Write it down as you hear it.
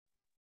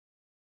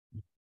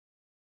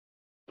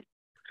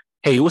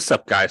Hey, what's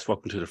up, guys?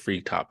 Welcome to the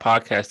Free Top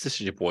Podcast. This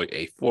is your boy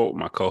A4 with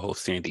my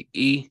co-host Sandy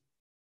E.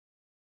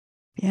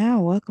 Yeah,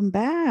 welcome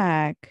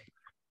back.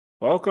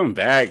 Welcome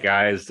back,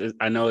 guys.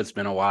 I know it's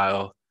been a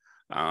while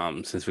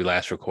since we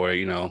last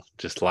recorded.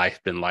 Just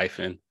life been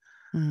lifing.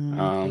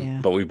 Yeah.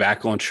 But we're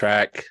back on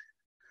track.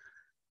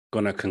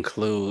 Going to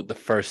conclude the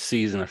first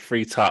season of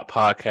Free Top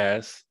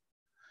Podcast,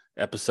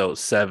 episode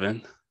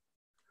 7.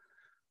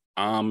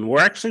 We're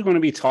actually going to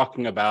be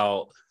talking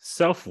about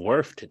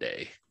self-worth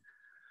today.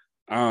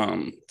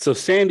 So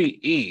Sandy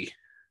E,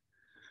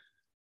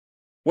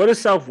 what is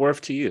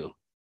self-worth to you?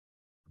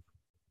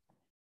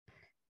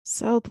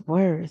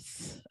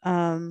 Self-worth.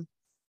 Yeah,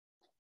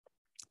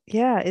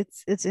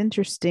 it's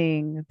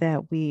interesting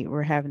that we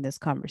were having this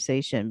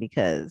conversation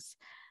because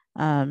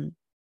um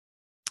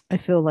I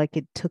feel like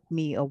it took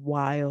me a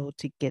while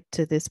to get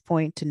to this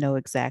point to know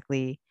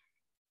exactly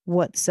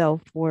what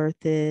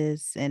self-worth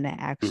is and Mm-hmm.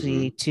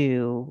 actually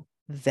to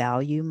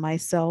value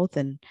myself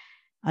and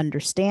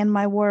understand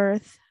my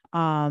worth.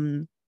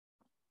 So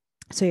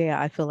yeah,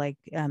 I feel like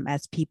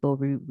as people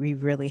we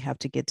really have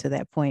to get to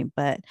that point.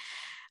 But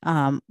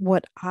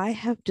what I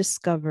have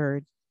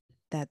discovered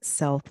that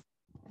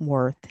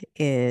self-worth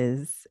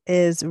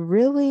is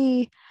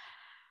really,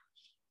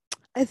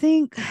 I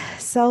think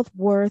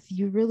self-worth,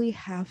 you really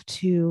have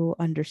to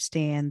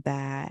understand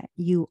that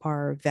you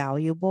are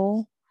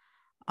valuable,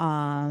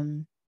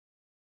 um,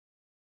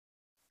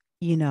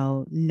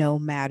 no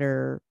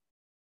matter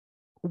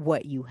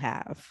what you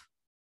have.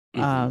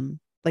 Mm-hmm.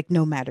 Like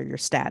no matter your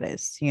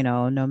status,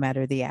 no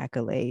matter the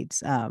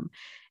accolades.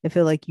 I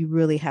feel like you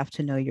really have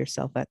to know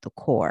yourself at the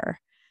core.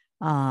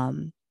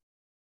 Um,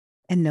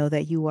 and know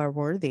that you are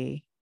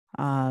worthy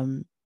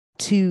um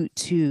to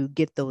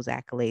get those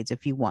accolades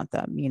if you want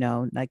them,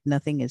 like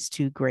nothing is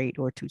too great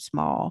or too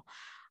small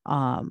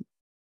um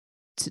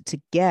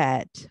to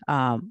get,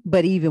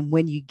 but even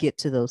when you get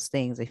to those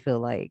things, I feel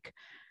like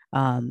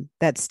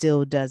that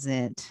still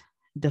doesn't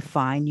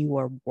define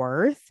your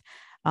worth,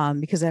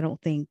 because I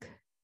don't think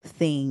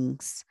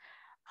things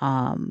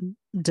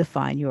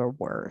define your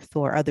worth,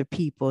 or other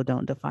people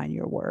don't define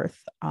your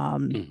worth.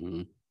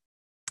 Mm-hmm.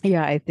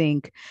 Yeah, I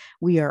think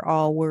we are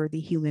all worthy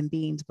human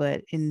beings,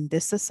 but in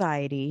this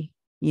society,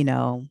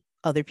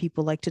 other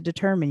people like to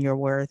determine your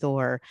worth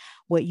or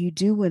what you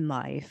do in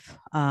life,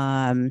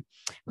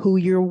 who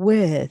you're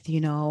with,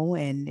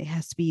 and it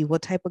has to be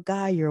what type of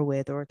guy you're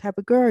with or type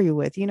of girl you're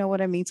with. You know what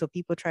I mean? So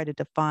people try to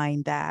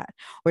define that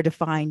or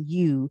define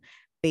you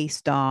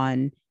based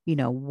on,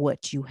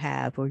 what you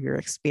have or your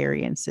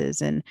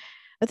experiences. And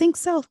I think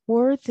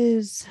self-worth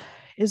is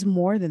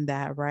more than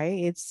that,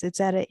 right? It's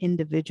at an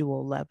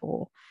individual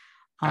level.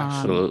 um,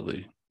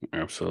 Absolutely.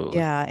 Absolutely.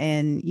 yeah,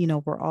 and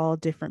we're all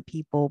different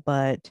people,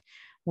 but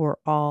we're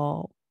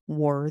all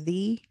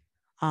worthy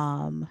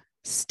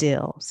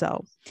still.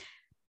 So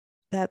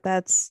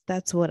that's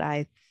what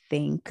I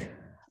think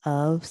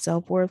of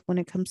self-worth when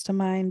it comes to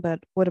mine.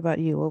 But what about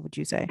you? What would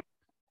you say?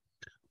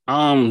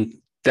 Um,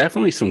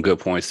 Definitely some good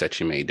points that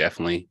you made.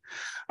 Definitely.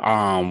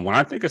 When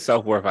I think of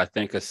self-worth, I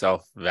think of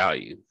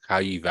self-value, how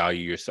you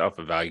value yourself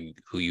and value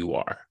who you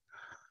are.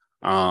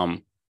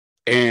 Um,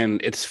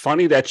 and it's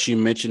funny that you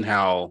mentioned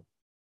how,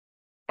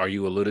 or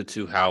you alluded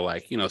to how,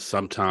 like,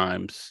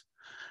 sometimes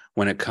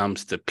when it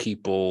comes to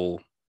people,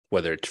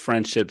 whether it's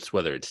friendships,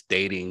 whether it's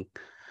dating,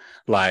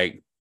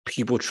 like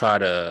people try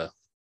to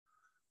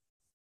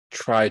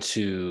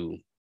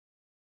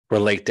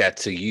relate that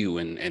to you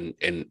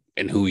and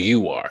who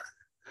you are,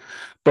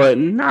 but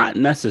not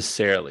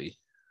necessarily.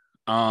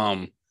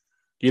 Um,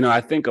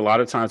 I think a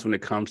lot of times when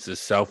it comes to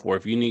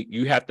self-worth,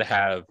 you have to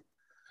have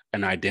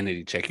an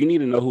identity check. You need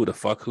to know who the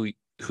fuck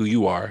who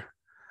you are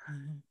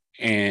Mhm.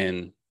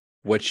 and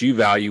what you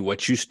value,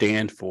 what you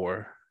stand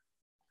for.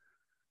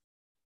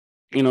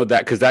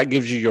 That because that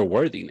gives you your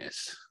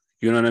worthiness.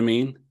 You know what I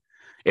mean?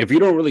 If you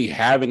don't really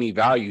have any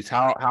values,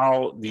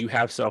 how do you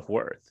have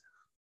self-worth?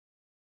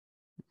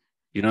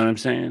 You know what I'm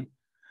saying?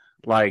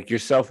 Like your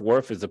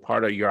self-worth is a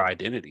part of your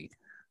identity.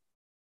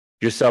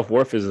 Your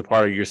self-worth is a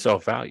part of your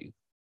self-value.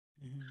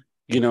 Mhm.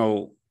 You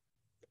know,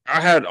 I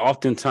had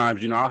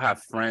oftentimes, I'll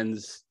have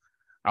friends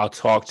I'll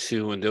talk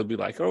to and they'll be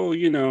like, oh,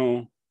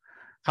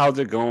 how's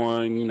it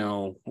going?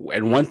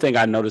 And one thing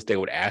I noticed they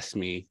would ask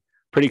me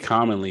pretty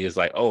commonly is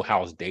like, oh,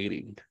 how's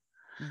dating?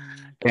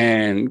 Mhm.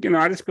 And,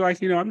 I just be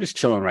like, I'm just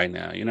chilling right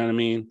now. You know what I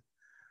mean?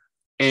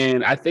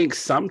 And I think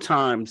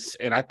sometimes,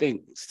 and I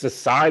think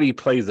society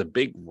plays a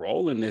big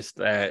role in this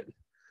that,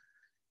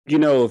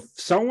 if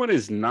someone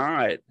is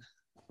not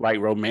like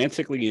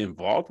romantically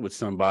involved with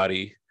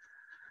somebody,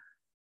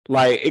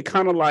 like it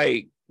kind of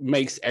like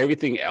makes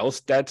everything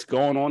else that's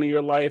going on in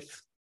your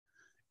life,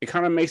 it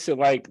kind of makes it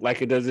like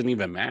it doesn't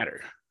even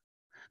matter.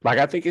 Like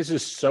I think it's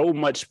just so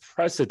much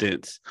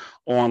precedence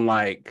on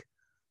like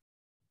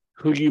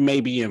who you may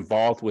be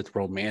involved with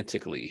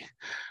romantically.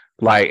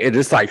 Like it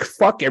is like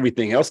fuck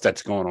everything else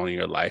that's going on in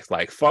your life.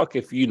 Like fuck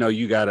if you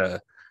got a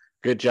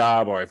good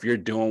job or if you're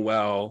doing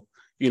well,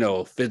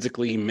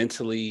 physically,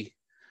 mentally,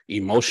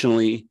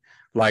 emotionally.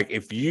 Like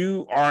if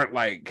you aren't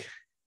like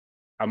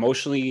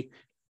emotionally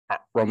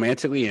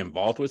romantically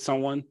involved with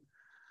someone,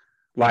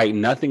 like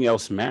nothing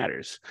else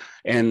matters.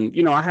 And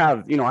I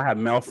have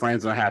male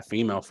friends and I have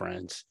female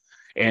friends.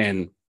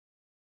 And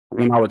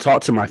when I would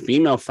talk to my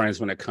female friends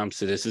when it comes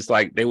to this, it's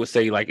like they would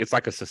say like it's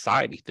like a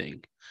society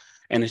thing.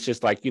 And it's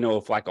just like,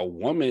 if like a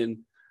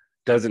woman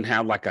doesn't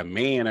have like a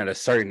man at a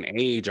certain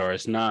age, or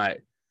it's not,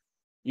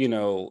 in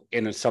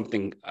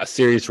a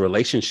serious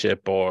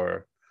relationship,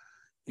 or,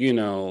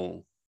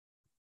 getting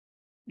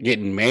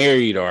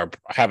married or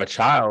have a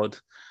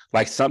child,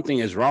 like something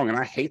is wrong. And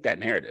I hate that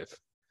narrative.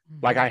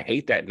 Like I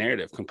hate that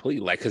narrative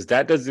completely. Like, because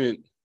that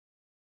doesn't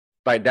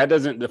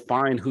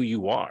define who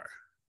you are.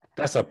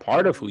 That's a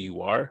part of who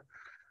you are.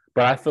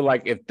 But I feel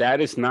like if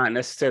that is not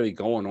necessarily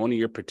going on in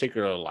your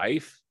particular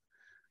life,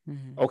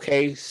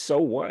 okay, so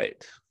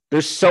what?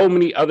 There's so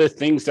many other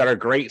things that are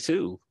great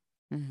too.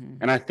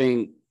 And I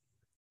think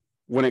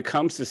when it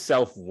comes to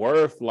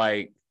self-worth,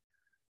 like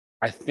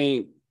I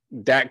think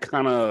that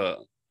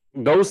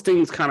those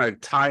things kind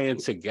of tie in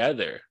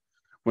together.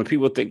 When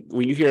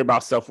you hear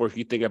about self-worth,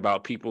 you think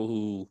about people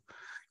who,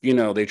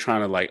 they're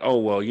trying to like, oh,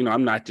 well,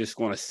 I'm not just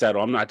going to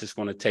settle. I'm not just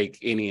going to take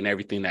any and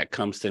everything that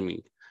comes to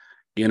me,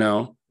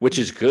 which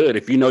is good.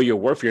 If you know your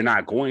worth, you're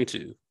not going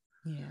to,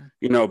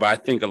 but I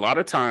think a lot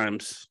of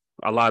times,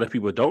 a lot of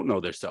people don't know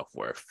their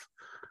self-worth.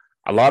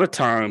 A lot of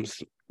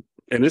times,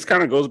 and this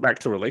kind of goes back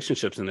to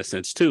relationships in a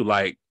sense too.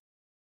 Like,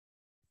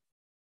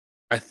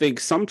 I think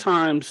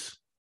sometimes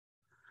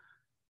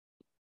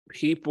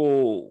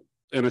people,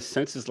 in a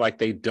sense, is like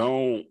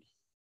they're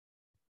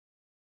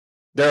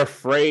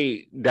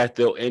afraid that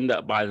they'll end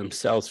up by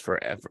themselves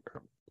forever.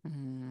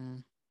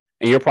 And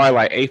you're probably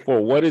like,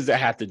 A4, what does that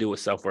have to do with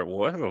self-worth?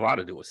 Well, it has a lot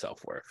to do with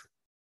self-worth.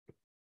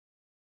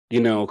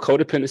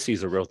 Codependency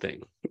is a real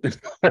thing.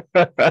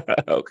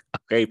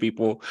 Okay,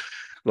 people.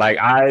 Like,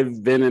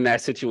 I've been in that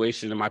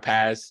situation in my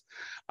past.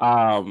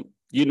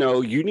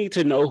 You need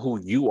to know who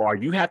you are.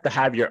 You have to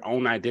have your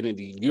own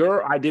identity.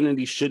 Your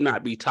identity should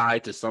not be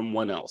tied to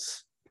someone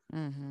else.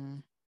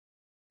 And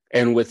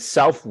with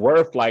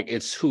self-worth, like,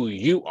 it's who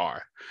you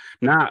are,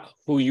 not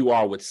who you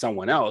are with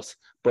someone else,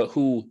 but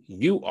who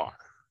you are.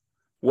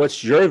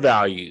 What's your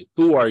value?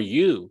 Who are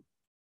you?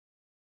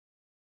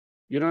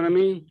 You know what I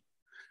mean?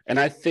 And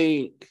I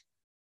think,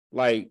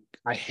 like,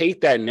 I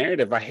hate that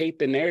narrative. I hate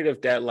the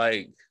narrative that,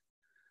 like,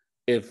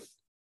 if,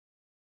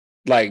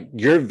 like,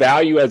 your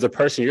value as a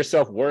person, your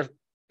self-worth,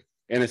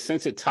 in a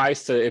sense, it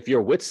ties to if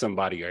you're with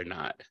somebody or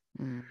not.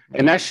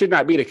 And that should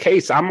not be the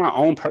case. I'm my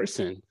own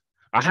person.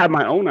 I have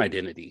my own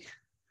identity.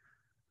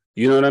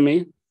 You know what I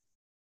mean?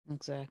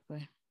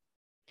 Exactly.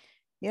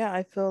 Yeah,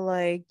 I feel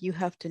like you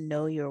have to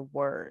know your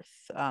worth.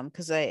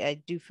 Because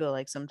I do feel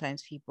like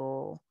sometimes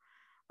people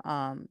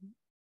um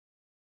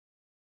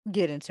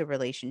get into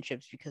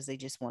relationships because they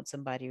just want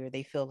somebody, or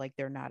they feel like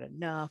they're not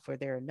enough, or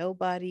they're a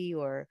nobody,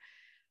 or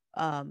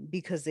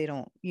because they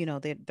don't,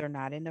 they're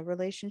not in a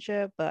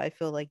relationship. But I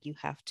feel like you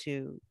have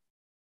to,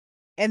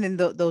 and then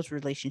those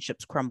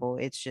relationships crumble.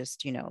 It's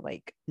just,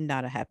 like,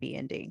 not a happy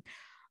ending.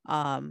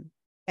 And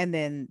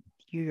then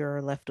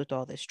you're left with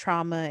all this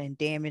trauma and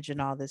damage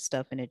and all this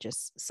stuff, and it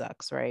just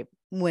sucks, right?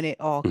 When it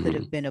all could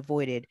have been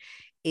avoided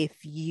if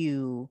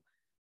you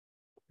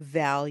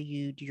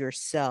valued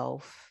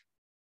yourself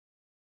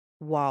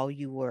while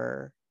you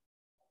were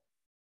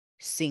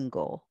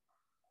single.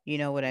 You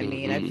know what I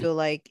mean? I feel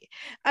like,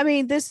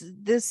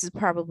 this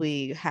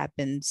probably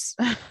happens.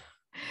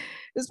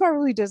 This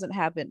probably doesn't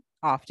happen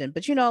often,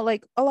 but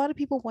like, a lot of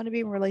people want to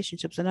be in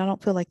relationships, and I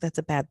don't feel like that's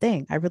a bad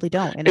thing. I really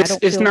don't. And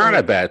it's not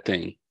a bad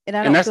thing. And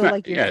I don't feel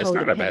like you're it's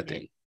not a bad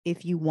thing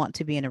if you want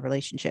to be in a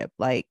relationship.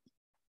 Like,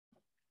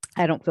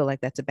 I don't feel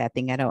like that's a bad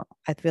thing.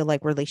 I feel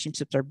like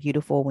relationships are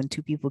beautiful when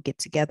two people get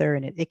together,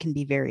 and it can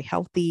be very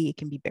healthy. It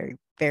can be very,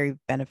 very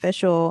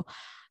beneficial.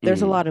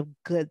 There's a lot of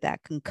good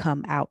that can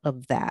come out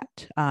of that,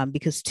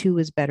 because two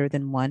is better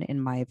than one,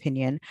 in my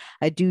opinion.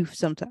 I do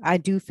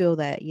feel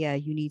that, yeah,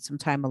 you need some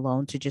time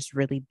alone to just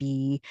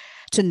really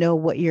to know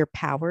what your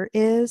power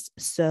is.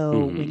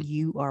 So when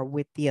you are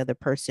with the other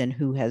person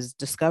who has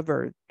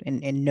discovered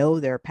and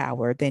know their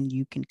power, then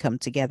you can come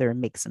together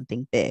and make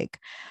something big.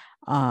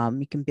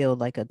 You can build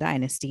like a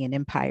dynasty, an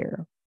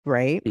empire,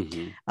 right?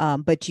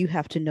 But you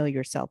have to know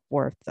your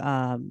self-worth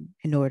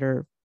in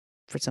order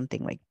for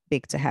something like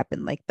big to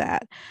happen like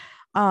that.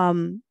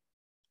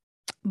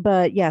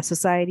 But yeah,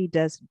 society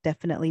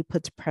definitely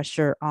puts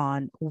pressure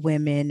on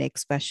women,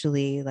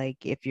 especially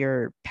like if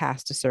you're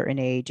past a certain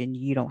age and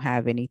you don't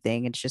have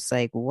anything. It's just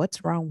like,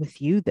 what's wrong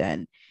with you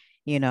then?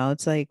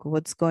 It's like,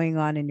 what's going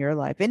on in your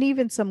life? And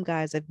even some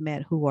guys I've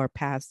met who are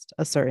past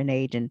a certain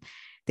age and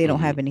they don't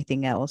have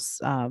anything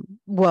else.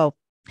 Well,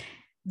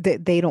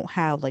 they don't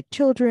have like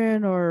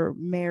children or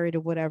married or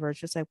whatever. It's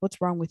just like, what's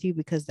wrong with you?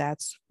 Because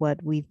that's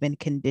what we've been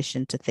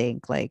conditioned to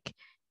think. Like,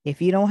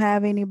 if you don't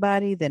have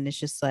anybody, then it's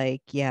just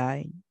like,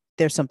 yeah,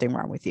 there's something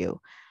wrong with you.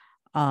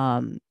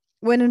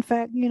 When in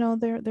fact,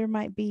 there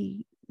might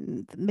be,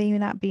 maybe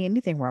not be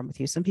anything wrong with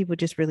you. Some people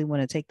just really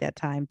want to take that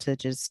time to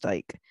just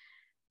like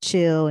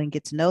chill and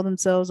get to know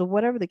themselves, or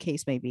whatever the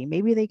case may be.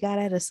 Maybe they got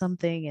out of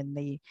something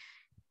and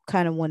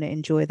kind of want to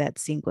enjoy that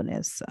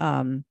singleness.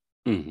 Hmm.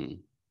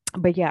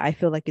 But yeah, I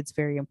feel like it's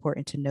very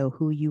important to know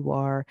who you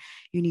are.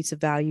 You need to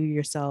value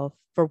yourself.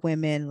 For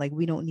women, like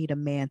we don't need a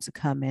man to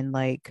come and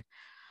like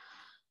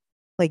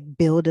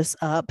build us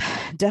up.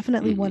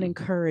 Definitely want Hmm.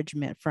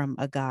 encouragement from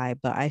a guy,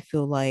 but I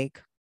feel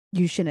like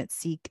you shouldn't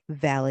seek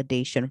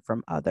validation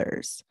from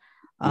others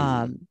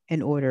Hmm.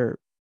 in order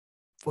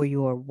for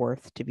your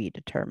worth to be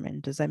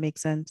determined. Does that make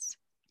sense?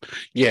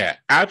 Yeah,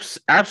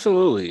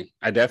 absolutely.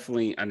 I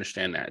definitely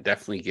understand that.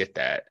 Definitely get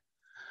that.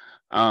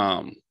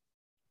 Um,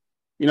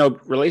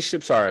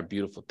 relationships are a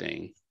beautiful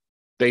thing.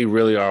 They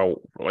really are.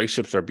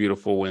 Relationships are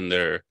beautiful when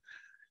they're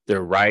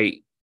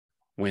right,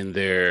 when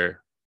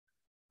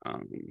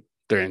um,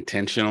 they're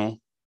intentional.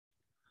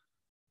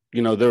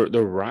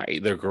 They're right.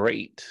 They're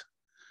great.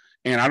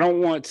 And I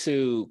don't want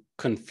to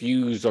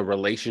confuse a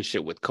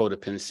relationship with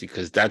codependency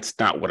because that's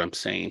not what I'm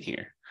saying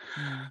here.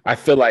 Mm. I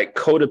feel like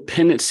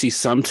codependency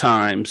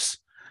sometimes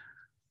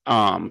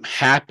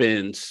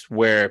happens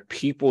where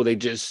people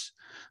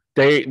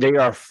they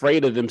are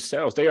afraid of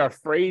themselves. They are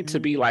afraid to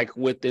be Mm. like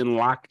within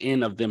lock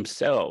in of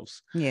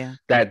themselves, Yeah.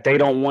 that they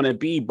don't want to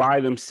be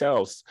by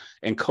themselves.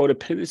 And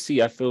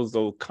codependency, I feel as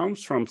though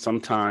comes from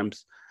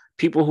sometimes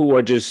people who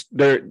are just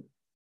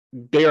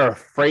they are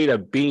afraid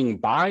of being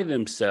by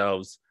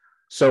themselves.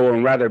 So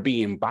rather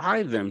being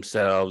by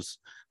themselves,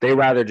 they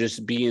rather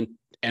just be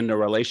in a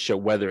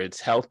relationship, whether it's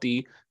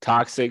healthy,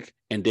 toxic,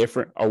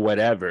 indifferent, or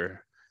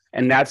whatever.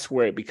 And that's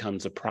where it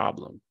becomes a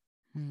problem.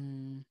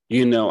 Mm.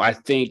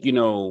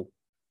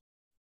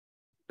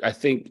 I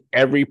think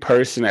every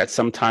person at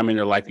some time in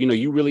their life,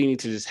 you really need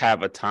to just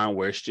have a time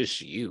where it's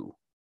just you.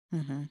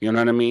 Mm-hmm. You know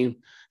what I mean?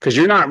 Because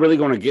you're not really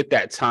going to get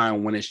that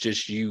time when it's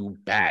just you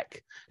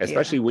back, Yeah.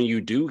 especially when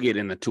you do get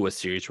into a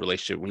serious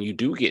relationship, when you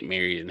do get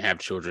married and have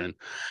children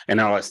and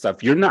all that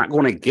stuff. You're not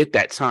going to get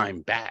that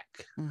time back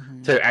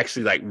Mm-hmm. to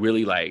actually like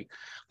really like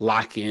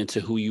lock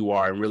into who you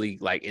are and really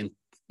like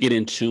get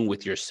in tune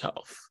with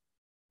yourself,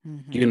 you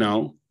Mm-hmm.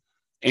 know?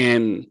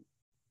 And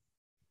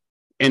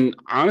and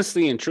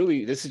honestly and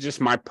truly, this is just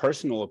my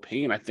personal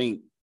opinion. I think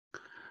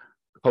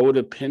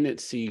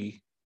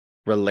codependency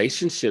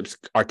relationships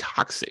are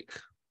toxic.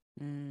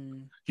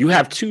 Mm. You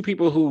have two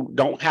people who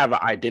don't have an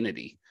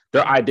identity.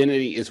 Their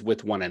identity is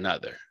with one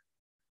another.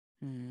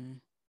 Mm.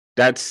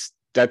 That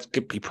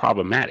could be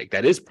problematic.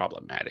 That is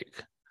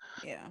problematic.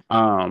 Yeah.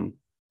 Um,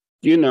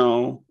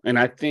 and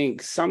I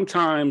think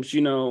sometimes,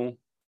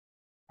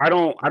 I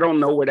don't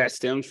know where that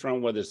stems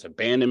from, whether it's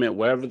abandonment,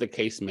 whatever the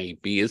case may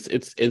be. It's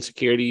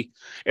insecurity.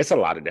 It's a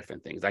lot of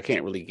different things. I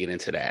can't really get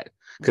into that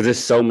because there's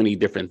Mm-hmm. so many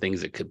different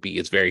things it could be.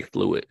 It's very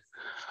fluid.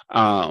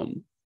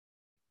 Um,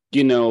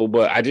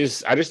 but I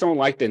just don't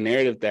like the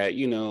narrative that,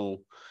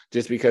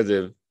 just because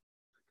of,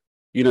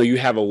 you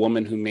have a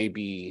woman who may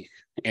be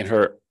in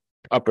her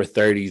upper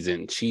 30s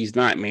and she's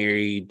not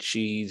married,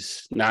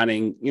 she's not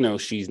in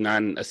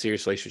a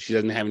serious relationship, she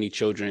doesn't have any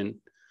children,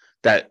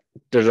 that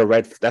that's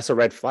a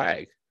red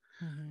flag.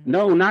 Mm-hmm.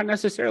 No, not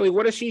necessarily.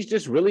 What if she's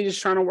just really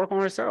just trying to work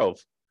on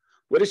herself?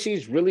 What if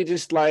she's really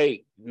just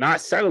like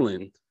not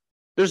settling?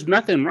 There's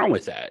nothing wrong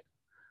with that.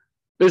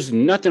 There's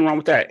nothing wrong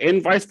with that.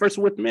 And vice versa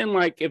with men.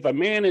 Like if a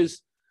man is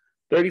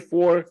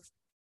 34,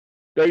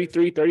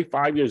 33,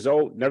 35 years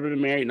old, never been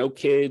married, no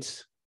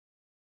kids,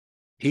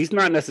 he's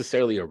not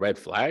necessarily a red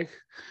flag.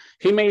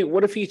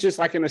 What if he's just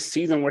like in a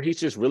season where he's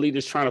just really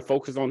just trying to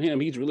focus on him?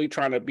 He's really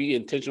trying to be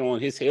intentional on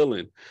his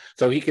healing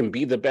so he can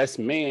be the best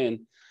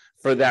man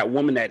for that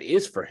woman that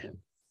is for him.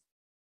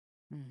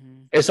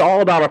 Mm-hmm. It's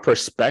all about a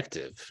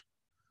perspective.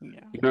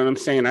 Yeah. You know what I'm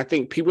saying? I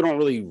think people don't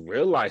really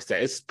realize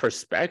that it's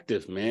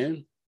perspective,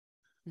 man.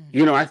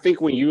 Mm-hmm. I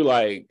think when you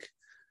like,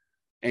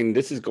 and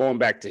this is going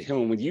back to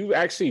him, when you've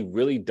actually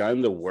really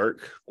done the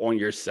work on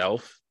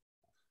yourself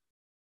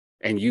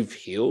and you've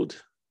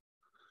healed,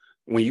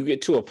 when you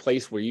get to a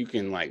place where you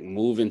can like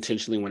move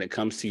intentionally when it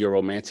comes to your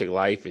romantic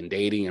life and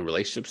dating and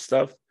relationship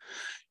stuff,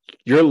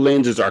 your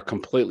lenses are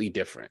completely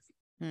different.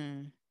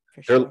 Mm.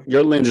 For Your sure.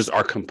 your lenses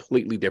are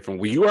completely different.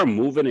 When you are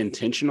moving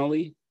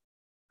intentionally,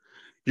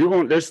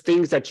 there's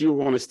things that you're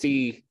going to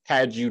see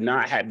had you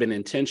not had been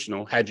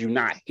intentional, had you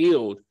not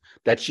healed,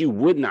 that you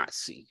would not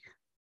see.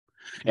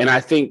 And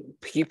I think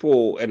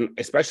people, and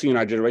especially in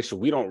our generation,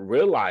 we don't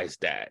realize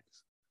that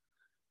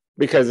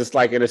because it's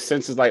like, in a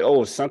sense, it's like,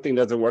 oh, if something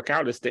doesn't work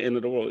out, it's the end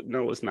of the world.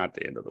 No, it's not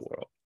the end of the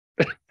world.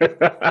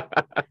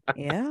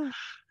 Yeah.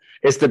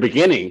 It's the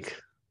beginning.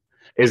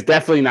 It's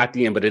definitely not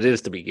the end, but it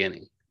is the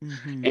beginning.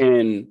 Mm-hmm.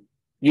 And,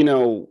 you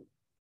know,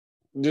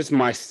 just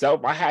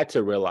myself, I had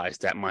to realize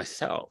that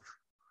myself.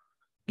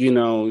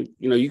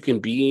 You can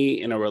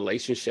be in a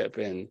relationship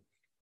and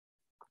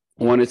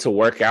want it to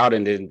work out,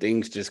 and then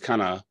things just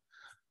kind of,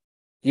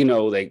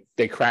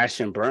 they crash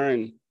and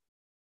burn.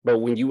 But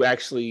when you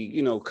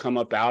actually, come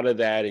up out of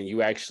that and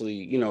you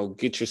actually,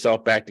 get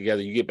yourself back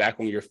together, you get back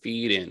on your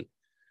feet and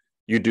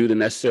you do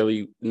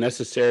the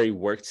necessary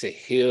work to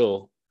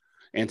heal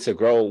and to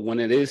grow. When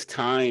it is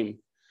time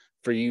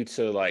for you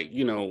to like,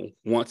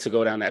 want to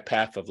go down that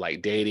path of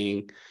like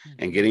dating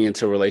and Mm-hmm. getting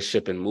into a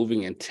relationship and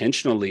moving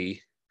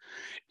intentionally,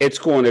 it's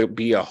going to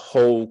be a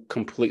whole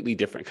completely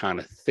different kind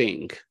of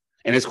thing.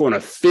 And it's going to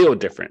feel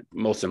different,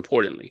 most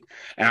importantly.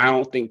 And I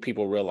don't think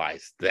people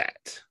realize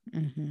that.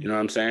 Mm-hmm. You know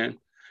what I'm saying?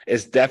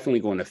 It's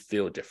definitely going to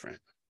feel different.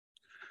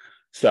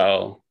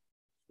 So,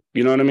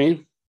 you know what I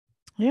mean?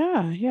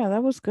 Yeah,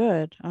 that was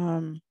good.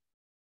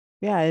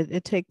 Yeah,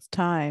 it takes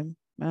time.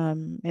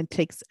 It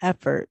takes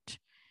effort.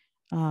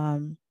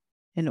 Um,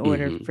 in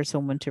order Mm-hmm. for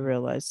someone to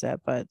realize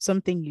that. But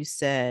something you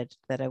said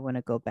that I want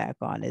to go back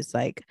on is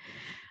like,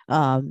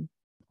 um,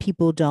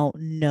 people don't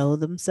know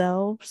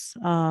themselves.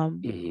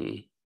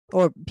 Mm-hmm.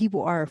 Or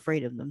people are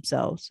afraid of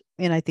themselves,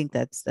 and I think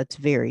that's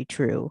very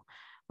true.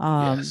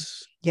 um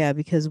Yes. yeah,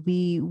 because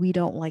we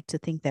don't like to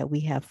think that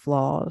we have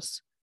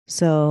flaws.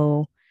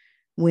 So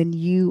when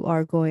you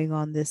are going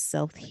on this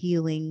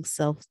self-healing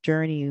self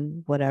journey,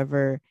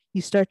 whatever,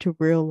 you start to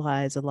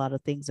realize a lot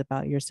of things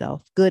about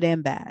yourself, good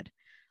and bad.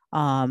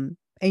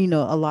 And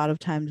a lot of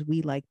times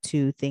we like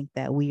to think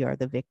that we are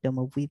the victim,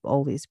 or we've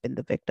always been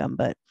the victim,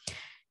 but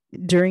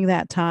during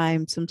that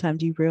time,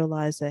 sometimes you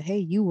realize that, hey,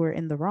 you were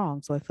in the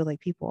wrong. So I feel like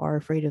people are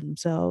afraid of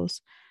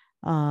themselves,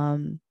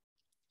 um,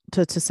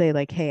 to say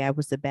like, hey, I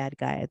was the bad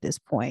guy at this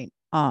point.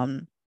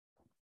 And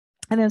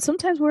then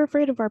sometimes we're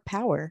afraid of our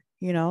power.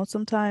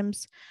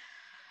 Sometimes,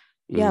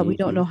 yeah, we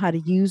don't Mm-hmm. know how to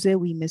use it.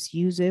 We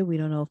misuse it. We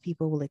don't know if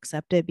people will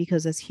accept it,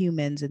 because as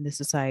humans in this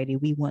society,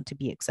 we want to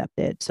be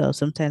accepted. So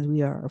sometimes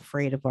we are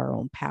afraid of our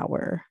own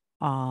power,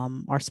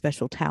 our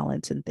special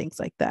talents and things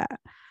like that.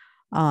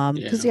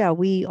 Because Yeah. yeah,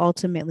 we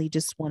ultimately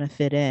just want to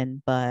fit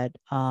in, but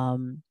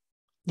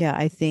yeah,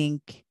 I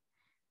think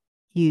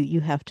you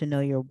have to know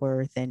your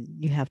worth, and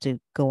you have to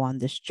go on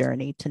this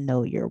journey to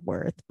know your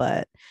worth.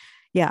 But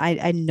yeah,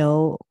 I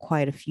know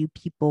quite a few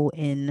people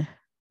in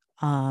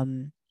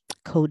um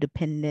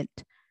codependent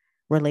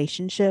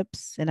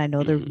relationships, and I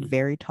know they're Mm-hmm.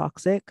 very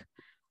toxic,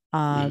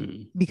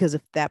 Mm-hmm. because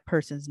if that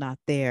person's not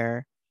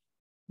there,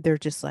 they're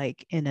just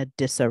like in a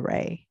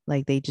disarray.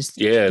 Like they just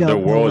Yeah,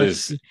 don't know what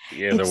to do.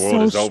 the It's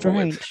world so is over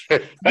with.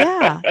 strange.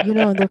 Yeah,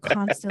 and they're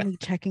constantly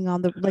checking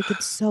on the, like,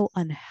 it's so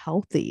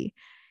unhealthy.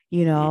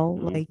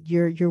 Mm-hmm. Like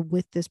you're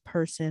with this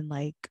person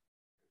like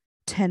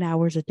 10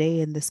 hours a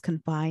day in this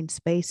confined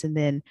space, and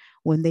then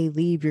when they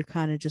leave, you're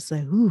kind of just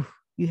like, ooh,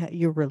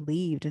 you're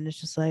relieved, and it's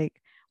just like,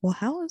 well,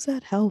 how is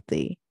that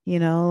healthy?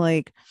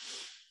 Like,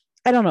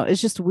 I don't know.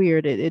 It's just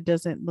weird. It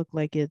doesn't look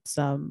like it's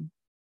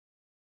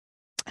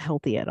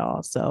healthy at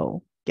all.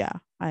 So yeah,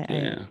 I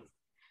Yeah.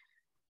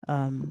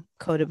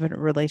 codependent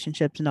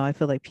relationships, no, I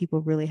feel like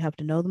people really have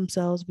to know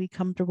themselves, be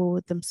comfortable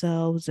with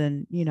themselves,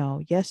 and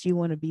yes, you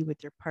want to be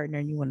with your partner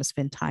and you want to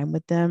spend time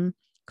with them,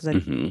 because I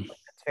feel Mm-hmm. like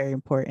that's very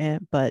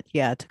important. But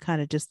yeah, to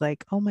kind of just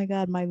like, oh my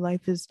god, my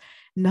life is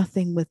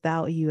nothing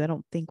without you, I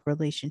don't think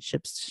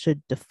relationships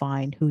should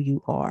define who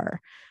you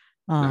are.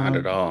 Not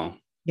at um all.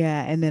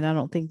 yeah, and then I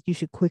don't think you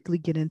should quickly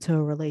get into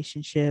a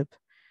relationship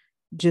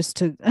just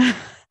to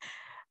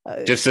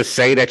uh, Just to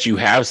say that you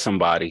have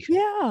somebody,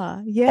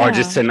 yeah, or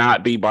just yeah, to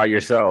not be by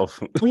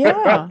yourself.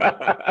 yeah.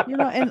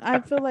 And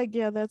I feel like,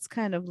 yeah, that's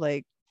kind of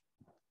like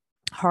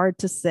hard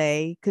to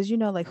say, because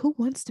like, who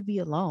wants to be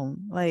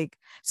alone? Like,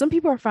 some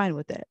people are fine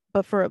with it,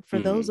 but for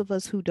those Mm-hmm. of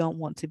us who don't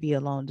want to be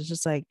alone, it's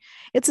just like,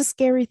 it's a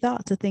scary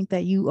thought to think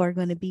that you are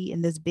going to be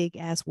in this big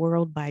ass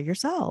world by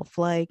yourself.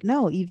 Like,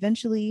 no,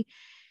 eventually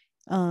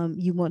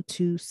you want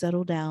to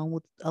settle down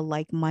with a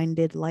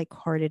like-minded,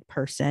 like-hearted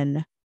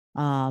person,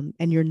 and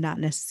you're not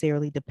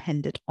necessarily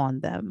dependent on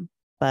them,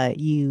 but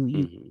you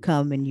Mm-hmm.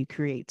 come and you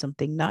create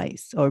something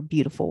nice or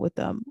beautiful with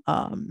them.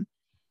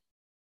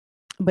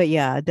 But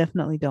yeah, I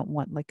definitely don't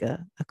want like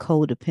a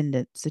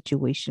codependent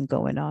situation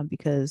going on,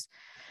 because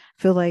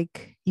I feel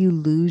like you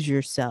lose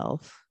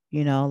yourself,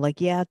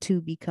 like, yeah,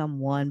 two become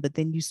one, but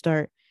then you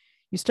start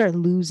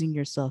losing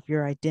yourself,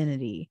 your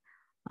identity.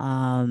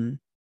 um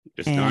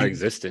Just and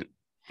non-existent.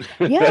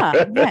 yeah,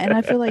 and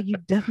I feel like you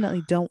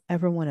definitely don't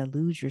ever want to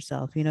lose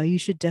yourself. You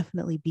should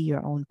definitely be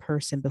your own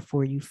person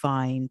before you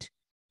find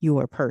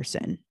your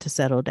person to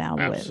settle down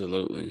with.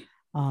 Absolutely.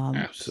 So that's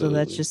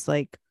Absolutely. just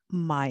like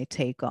my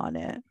take on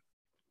it.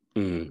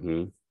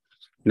 Mm-hmm.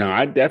 No,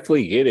 I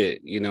definitely get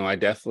it. I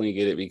definitely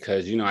get it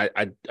because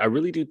I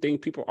really do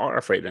think people are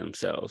afraid of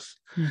themselves.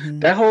 Hmm.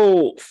 That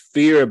whole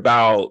fear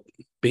about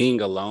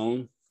being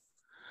alone.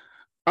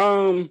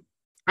 Um,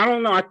 I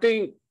don't know. I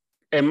think,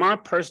 in my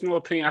personal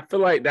opinion, I feel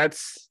like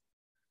that's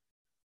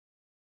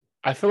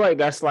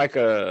like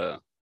I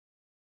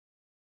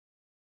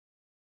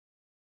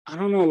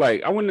don't know,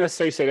 like I wouldn't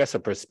necessarily say that's a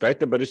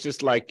perspective, but it's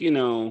just like, you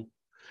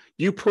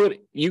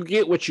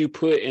get what you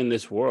put in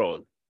this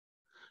world.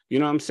 You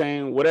know what I'm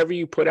saying? Whatever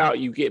you put out,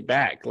 you get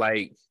back.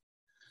 Like,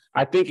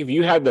 I think if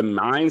you have the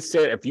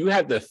mindset, if you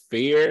have the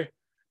fear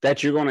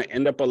that you're going to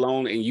end up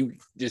alone, and you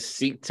just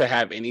seek to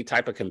have any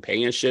type of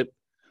companionship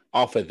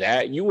off of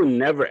that, you will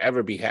never,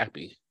 ever be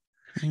happy.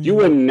 You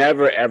will Hmm.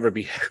 never, ever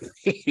be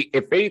happy.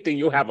 If anything,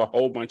 you'll have a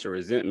whole bunch of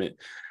resentment.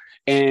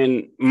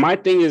 And my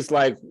thing is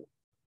like,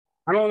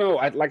 I don't know.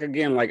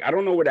 Again, like, I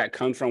don't know where that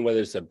comes from, whether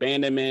it's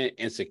abandonment,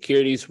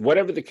 insecurities,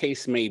 whatever the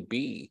case may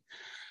be.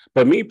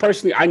 But me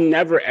personally, I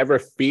never ever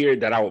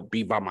feared that I would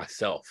be by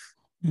myself.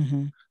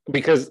 Mm-hmm.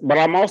 But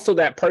I'm also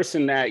that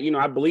person that,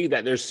 I believe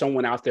that there's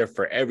someone out there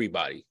for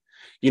everybody.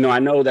 I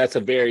know that's a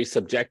very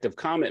subjective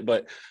comment,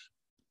 but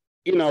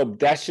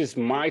that's just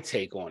my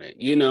take on it.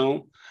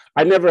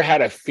 I never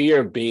had a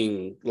fear of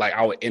being like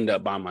I would end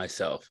up by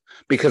myself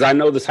because I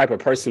know the type of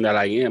person that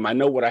I am. I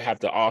know what I have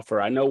to offer.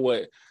 I know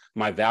what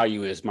my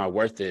value is, my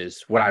worth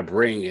is, what I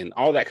bring, and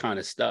all that kind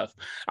of stuff.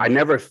 I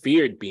never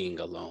feared being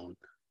alone,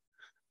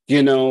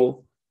 you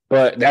know,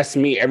 but that's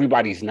me.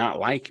 Everybody's not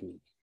like me.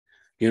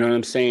 You know what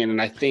I'm saying?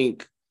 And I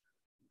think,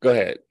 go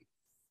ahead.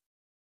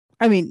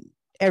 I mean,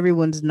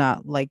 everyone's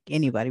not like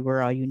anybody.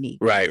 We're all unique.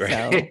 Right, So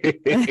right.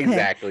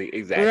 Exactly,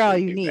 we're all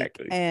exactly, unique.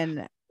 exactly, And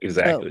but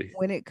exactly.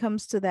 when it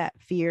comes to that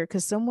fear,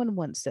 because someone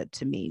once said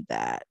to me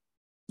that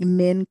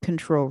men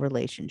control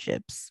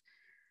relationships,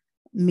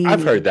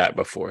 I've heard meaning, that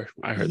before.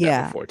 I heard that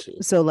yeah. before too.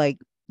 So like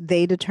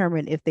they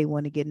determine if they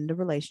want to get into a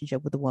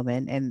relationship with a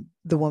woman, and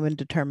the woman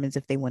determines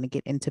if they want to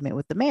get intimate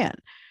with the man,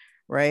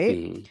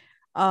 right?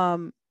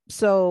 Mm-hmm.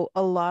 So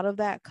a lot of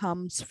that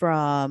comes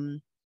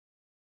from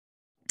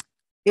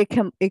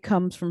it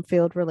comes from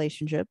failed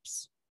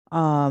relationships.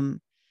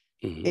 Um,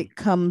 Mm-hmm. it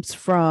comes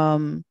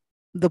from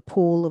the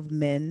pool of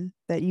men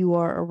that you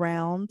are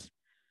around.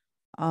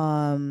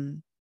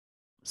 Um,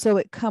 so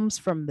it comes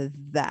from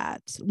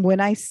that.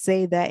 When I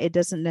say that, it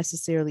doesn't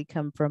necessarily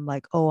come from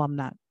like, oh, I'm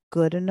not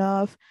good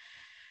enough.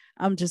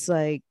 I'm just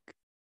like,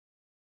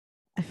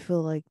 I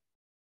feel like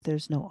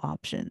there's no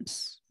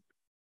options.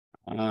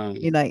 Um,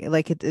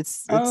 Like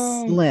it's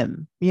um,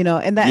 slim,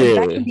 and that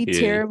yeah, can be yeah.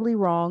 terribly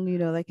wrong.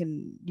 That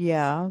can,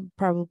 yeah,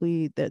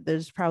 probably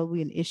there's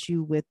probably an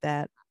issue with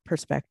that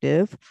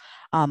perspective.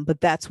 But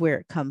that's where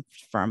it comes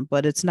from.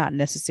 But it's not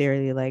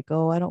necessarily like,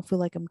 oh, I don't feel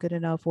like I'm good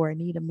enough, or I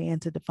need a man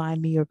to define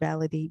me or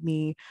validate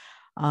me.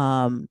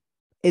 um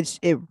it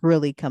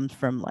really comes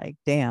from like,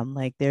 damn,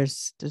 like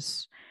there's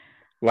this.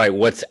 Like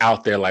what's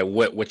out there, like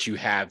what you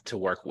have to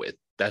work with.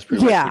 That's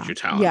pretty much what Yeah, you're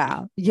telling me.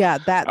 yeah,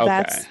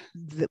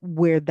 Okay.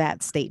 where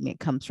that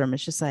statement comes from.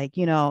 It's just like,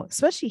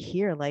 especially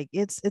here, like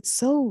it's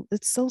so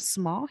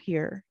small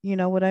here, you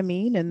know what I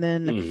mean? And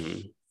then, Mm-hmm.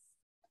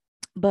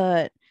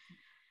 but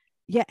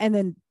yeah, and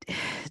then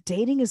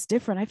dating is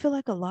different. I feel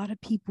like a lot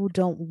of people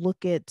don't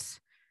look at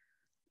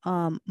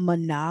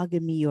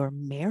monogamy or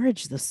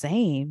marriage the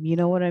same, you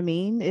know what I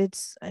mean?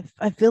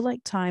 I feel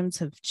like times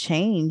have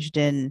changed,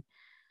 and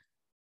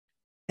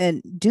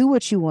do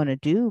what you want to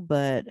do,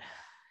 but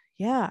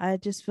yeah, I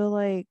just feel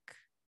like,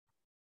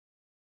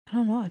 I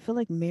don't know. I feel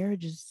like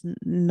marriage is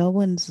no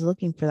one's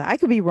looking for that. I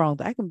could be wrong.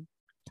 I can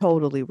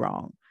totally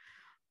wrong,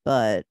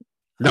 but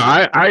No,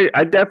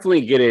 I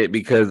definitely get it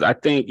because I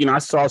think, I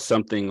saw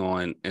something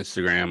on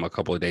Instagram a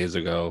couple of days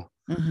ago,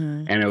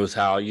 mm-hmm. and it was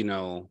how,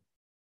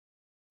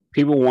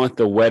 people want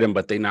the wedding,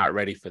 but they're not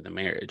ready for the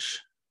marriage.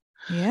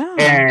 Yeah.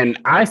 And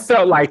I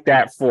felt like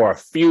that for a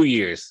few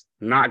years,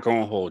 not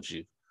gonna hold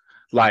you.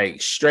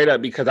 Like straight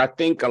up, because I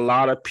think a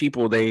lot of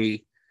people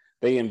they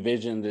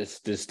envision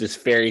this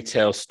fairy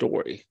tale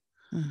story.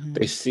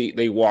 Mm-hmm.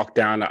 They walk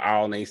down the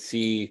aisle and they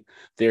see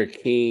their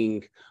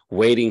king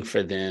waiting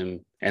for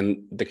them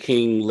and the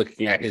king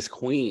looking at his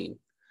queen.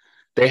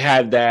 They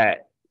have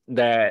that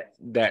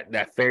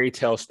fairy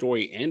tale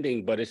story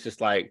ending, but it's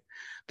just like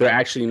they're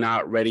actually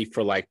not ready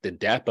for like the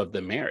depth of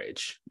the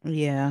marriage.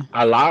 Yeah.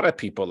 A lot of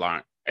people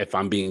aren't, if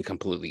I'm being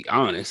completely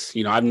honest.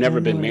 I've They never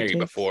don't know been what it married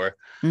takes. before,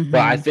 but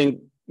I Mm-hmm. think,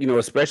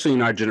 especially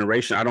in our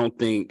generation, I don't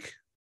think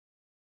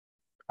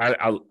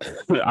I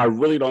I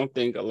really don't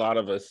think a lot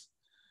of us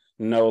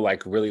know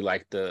like really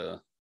like the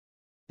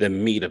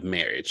meat of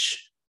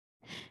marriage.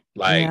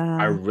 Like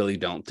I Yeah. really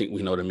don't think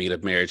we know the meat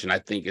of marriage, and I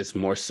think it's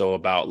more so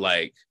about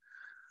like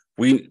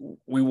we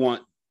we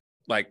want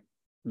like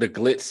the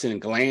glitz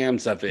and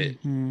glams of it,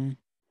 Mm-hmm.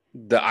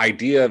 the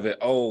idea of it.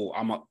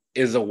 Oh,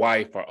 is a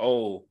wife, or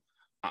oh,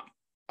 uh,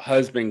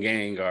 husband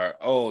gang, or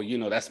oh,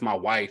 that's my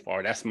wife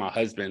or that's my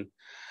husband,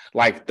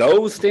 like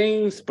those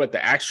things. But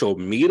the actual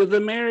meat of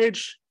the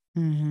marriage,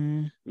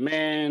 Mm-hmm.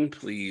 man,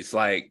 please,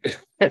 like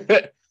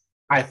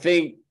I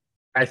think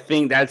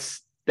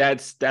that's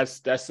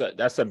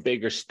a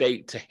bigger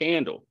state to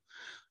handle.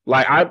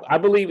 Like I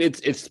believe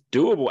it's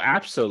doable,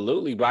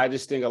 absolutely, but I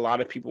just think a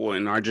lot of people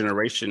in our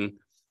generation,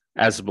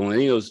 as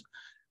millennials,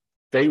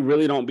 they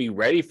really don't be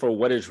ready for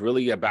what it's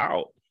really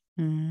about.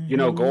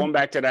 Mm-hmm. Going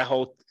back to that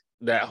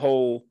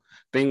whole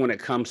thing when it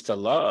comes to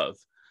love.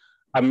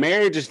 A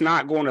marriage is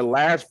not going to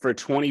last for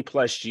 20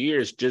 plus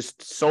years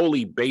just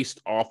solely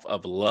based off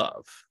of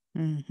love.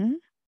 Mm-hmm.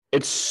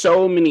 It's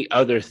so many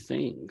other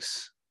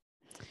things.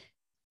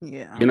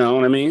 Yeah. You know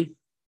what I mean?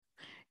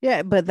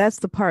 Yeah, but that's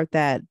the part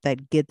that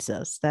gets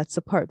us. That's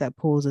the part that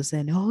pulls us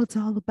in. Oh, it's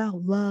all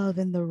about love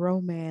and the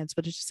romance,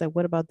 but it's just like,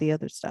 what about the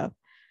other stuff?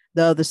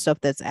 The other stuff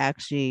that's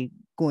actually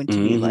going to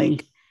be Mm-hmm.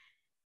 like,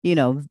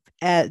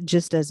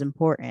 just as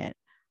important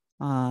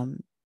um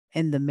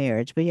in the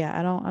marriage. But yeah,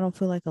 I don't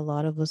feel like a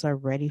lot of us are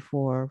ready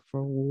for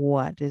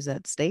what is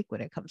at stake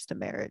when it comes to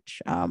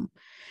marriage. And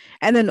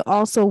then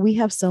also we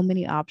have so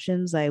many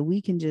options. Like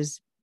we can just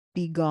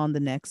be gone the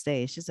next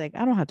day. She's like,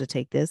 I don't have to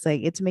take this.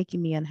 Like, it's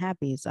making me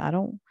unhappy. So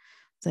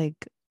it's like,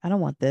 I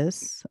don't want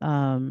this.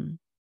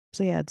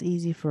 So yeah, it's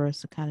easy for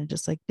us to kind of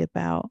just like dip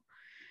out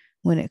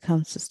when it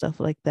comes to stuff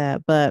like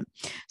that. But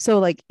so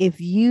like if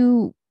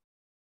you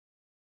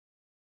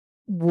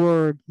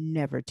were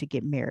never to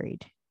get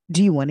married,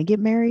 do you want to get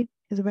married?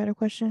 Is a better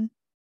question.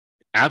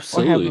 Or have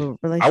Absolutely. a I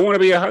relationship? want to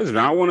be a husband.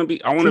 I want So to you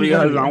be a want to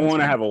husband. be a I want to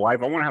husband. have a wife.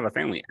 I want to have a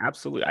family.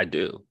 Absolutely. I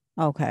do.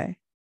 Okay.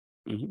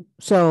 Hmm.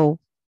 So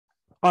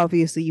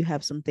obviously you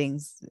have some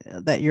things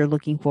that you're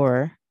looking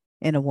for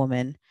in a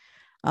woman.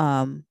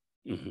 Um,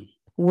 Hmm.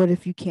 what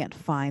if you can't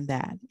find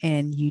that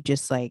and you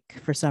just like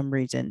for some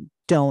reason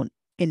don't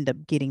end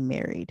up getting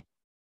married?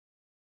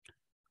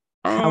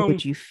 How Um,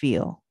 would you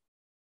feel?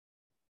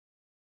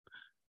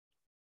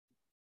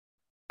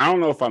 I don't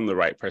know if I'm the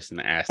right person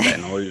to ask that,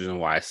 and the only reason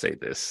why I say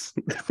this.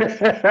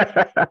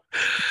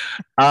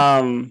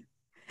 um,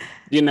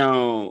 you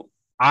know,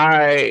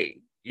 I,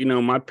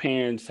 my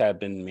parents have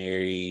been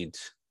married.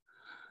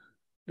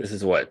 This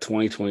is what,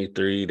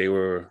 2023. They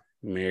were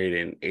married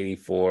in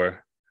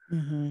 84,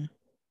 Mm-hmm.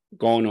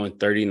 going on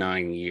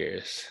 39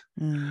 years.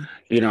 Mm.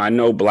 I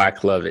know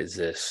Black love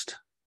exists.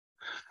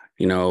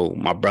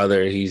 My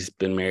brother, he's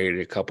been married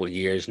a couple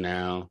years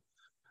now.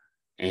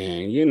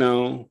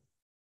 And,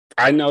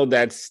 I know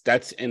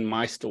that's in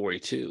my story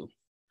too.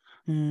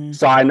 Mm.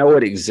 So I know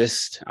it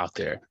exists out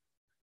there.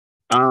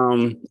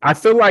 I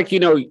feel like,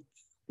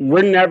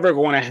 we're never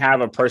going to have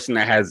a person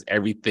that has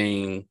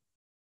everything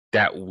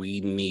that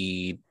we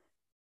need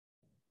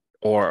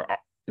or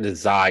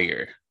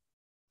desire.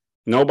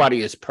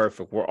 Nobody is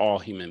perfect. We're all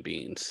human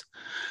beings.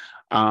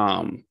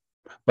 Um,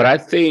 but I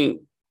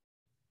think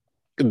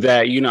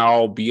that,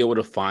 I'll be able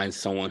to find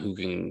someone who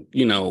can,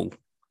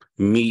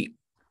 meet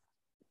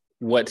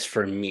what's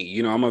for me.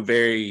 I'm a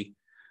very,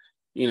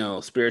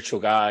 spiritual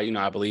guy.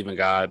 I believe in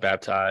God,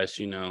 baptized,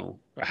 I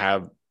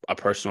have a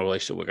personal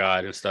relationship with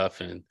God and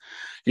stuff. And,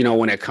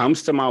 when it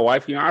comes to my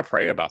wife, I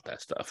pray about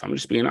that stuff. I'm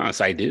just being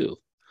honest. I do.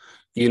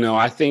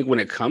 I think when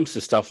it comes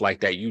to stuff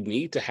like that, you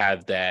need to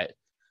have that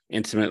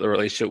intimate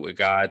relationship with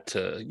God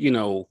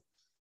to,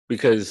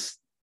 because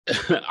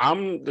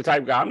I'm the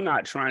type of guy, I'm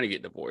not trying to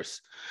get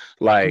divorced.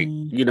 Like,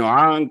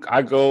 Mm.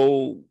 I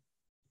go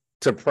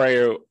to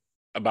prayer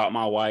about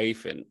my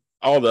wife and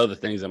all the other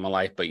things in my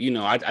life, but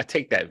I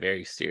take that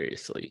very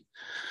seriously.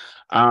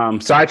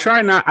 So I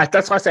try not.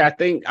 That's why I say I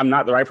think I'm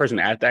not the right person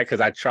to ask that because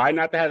I try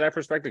not to have that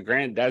perspective.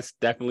 Granted, that's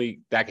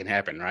definitely that can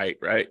happen, right?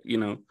 Right?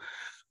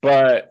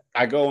 But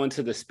I go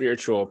into the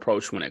spiritual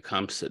approach when it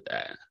comes to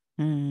that.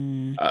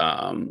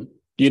 Mm.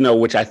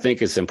 Which I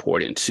think is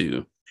important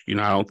too. I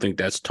don't think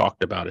that's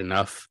talked about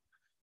enough.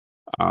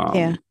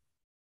 Yeah.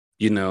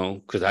 Um,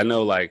 because I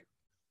know like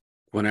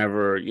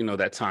whenever,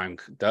 that time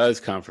does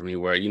come for me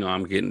where,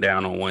 I'm getting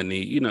down on one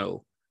knee,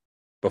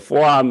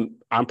 before I'm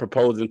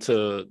proposing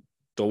to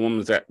the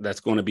woman that's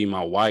going to be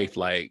my wife,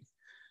 like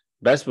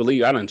best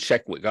believe I done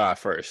checked with God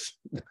first.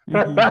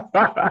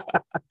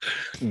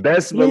 Mm-hmm.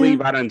 Best Yeah.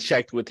 believe I done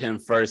checked with him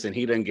first and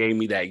he done gave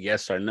me that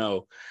yes or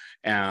no.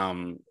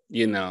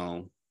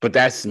 But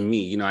that's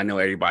me. I know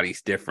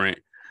everybody's different.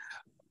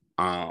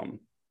 Um,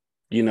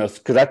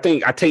 because I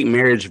think I take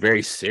marriage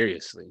very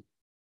seriously.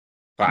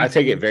 I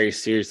take Mm-hmm. it very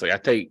seriously. I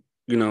take,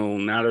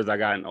 now as I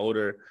gotten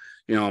older,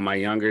 in my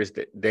younger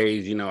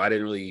days, I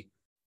didn't really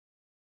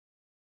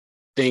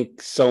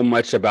think so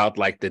much about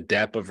like the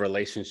depth of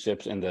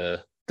relationships and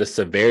the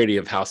severity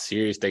of how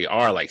serious they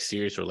are, like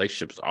serious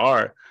relationships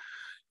are,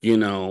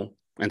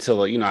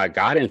 until I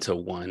got into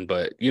one.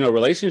 But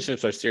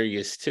relationships are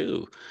serious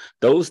too.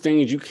 Those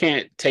things you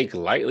can't take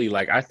lightly.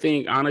 Like I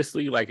think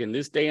honestly, like in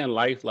this day and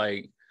life,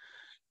 like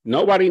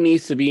nobody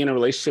needs to be in a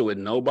relationship with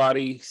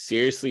nobody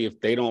seriously if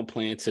they don't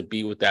plan to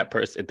be with that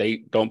person, if they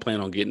don't plan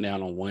on getting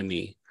down on one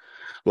knee.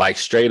 Like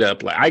straight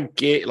up, like I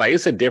get like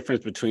it's a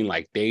difference between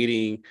like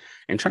dating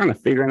and trying to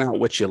figuring out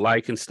what you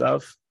like and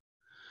stuff.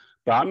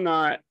 But I'm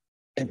not,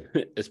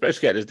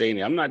 especially at this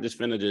dating, I'm not just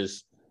gonna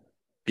just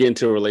get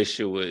into a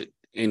relationship with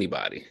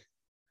anybody.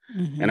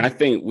 And Mm-hmm. I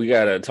think we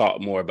gotta talk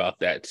more about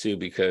that too,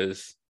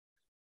 because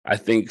I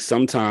think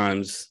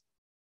sometimes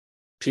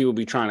people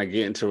be trying to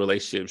get into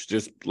relationships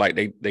just like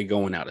they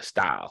going out of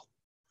style.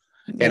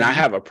 And I Yeah.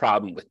 have a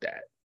problem with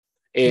that.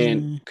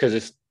 And Mm. because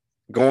it's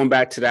going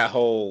back to that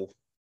whole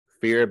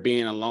fear of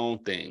being alone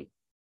thing.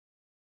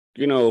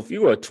 If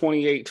you're a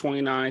 28,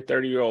 29,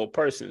 30-year-old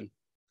person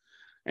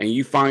and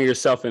you find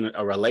yourself in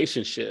a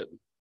relationship,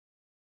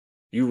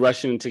 you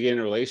rushing to get in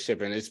a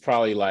relationship and it's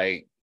probably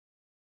like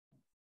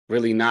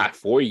really not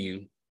for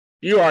you.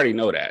 You already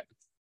know that.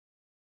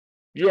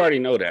 You already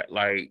know that.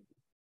 Like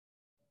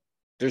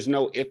there's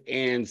no if,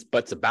 ands,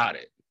 buts about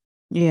it.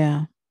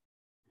 Yeah.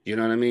 You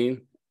know what I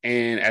mean?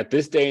 And at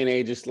this day and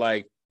age, it's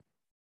like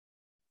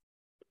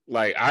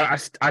I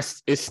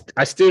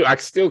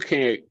still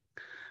can't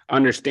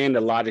understand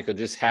the logic of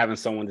just having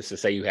someone just to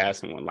say you have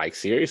someone. Like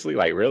seriously,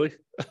 like really?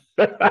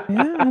 Yeah.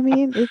 I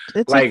mean, it's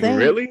a Like thing.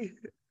 really?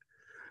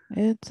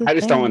 It's a I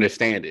just don't thing.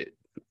 understand it.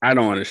 I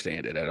don't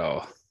understand it at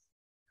all.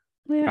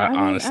 Yeah. I I mean,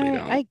 honestly I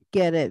don't.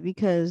 get it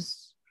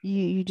because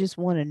you just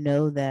want to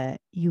know that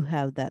you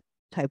have that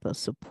type of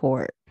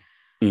support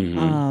Hmm.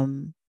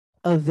 um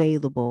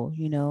available,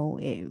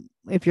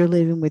 if you're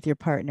living with your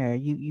partner,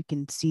 you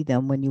can see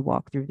them when you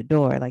walk through the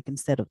door, like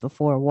instead of the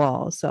four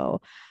walls.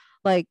 So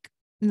like,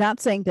 not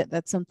saying that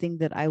that's something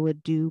that I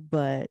would do,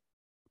 but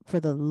for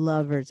the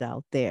lovers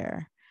out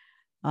there,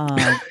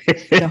 um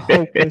the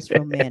hopeless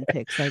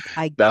romantics, like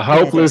I The get it.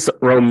 hopeless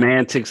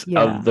romantics of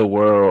Yeah. the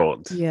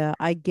world. Yeah,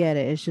 I get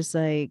it. It's just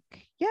like,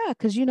 yeah,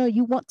 because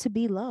you want to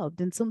be loved,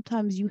 and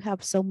sometimes you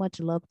have so much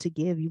love to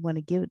give. You want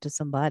to give it to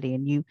somebody,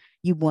 and you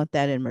want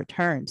that in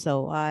return.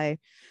 So I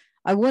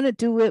want to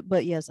do it,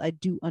 but yes, I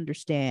do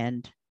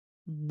understand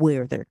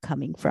where they're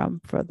coming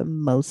from for the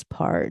most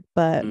part.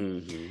 Hmm.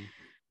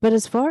 But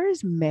as far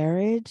as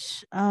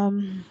marriage,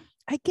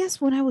 I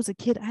guess when I was a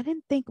kid, I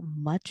didn't think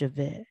much of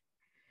it.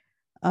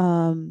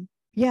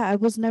 Yeah, I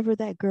was never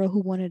that girl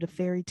who wanted a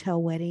fairy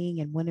tale wedding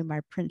and wanted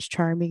my Prince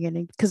Charming,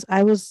 and because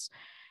I was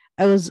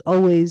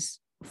always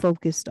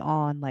focused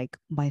on like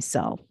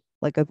myself.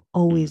 Like I've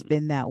always Hmm.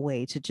 been that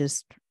way, to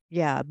just,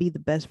 yeah, be the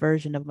best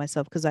version of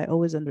myself, because I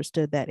always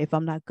understood that if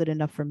I'm not good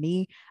enough for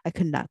me, I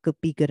could not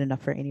be good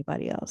enough for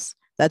anybody else.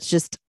 That's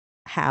just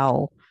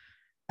how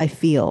I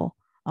feel.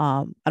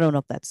 I don't know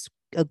if that's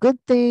a good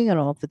thing. I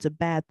don't know if it's a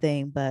bad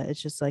thing, but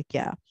it's just like,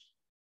 yeah.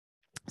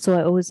 So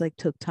I always like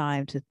took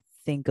time to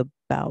think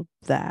about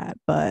that.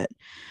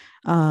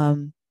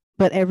 Um,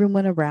 but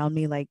everyone around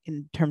me, like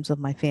in terms of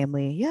my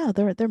family, yeah,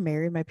 they're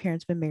married. My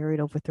parents been married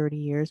over 30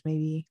 years,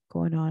 maybe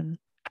going on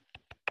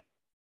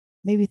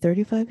maybe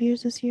 35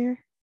 years this year.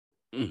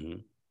 Hmm.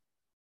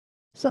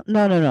 So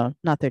no,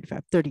 not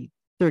 35, 30,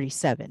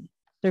 37.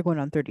 They're going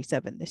on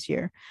 37 this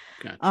year.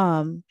 Gotcha.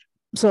 Um,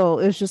 so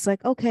it's just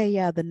like, okay,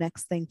 yeah, the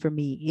next thing for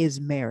me is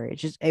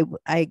marriage.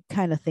 I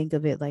kind of think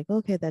of it like,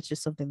 okay, that's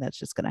just something that's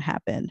just gonna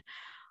happen.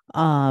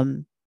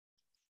 Um,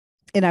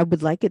 and I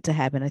would like it to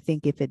happen. I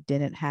think if it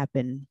didn't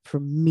happen for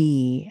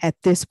me at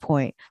this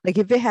point, like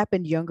if it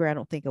happened younger, I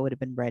don't think I would have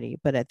been ready.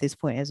 But at this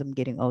point, as I'm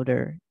getting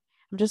older,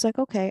 I'm just like,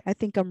 okay, I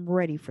think I'm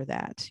ready for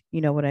that.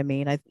 You know what I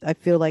mean? I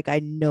feel like I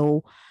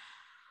know.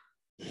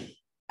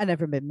 I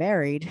never been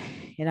married,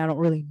 and I don't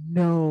really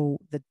know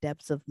the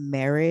depths of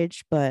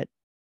marriage, but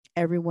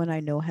everyone I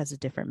know has a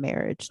different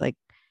marriage. Like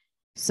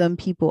some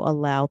people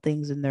allow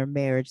things in their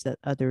marriage that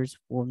others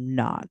will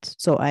not.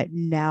 So I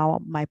now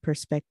my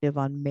perspective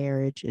on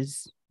marriage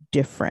is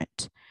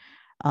different.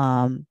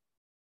 Um,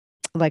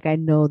 like I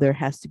know there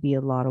has to be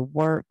a lot of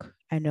work.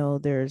 I know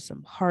there's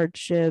some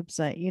hardships.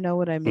 You know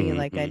what I mean?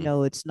 Like I Hmm.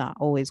 know it's not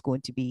always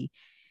going to be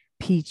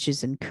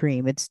peaches and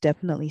cream. It's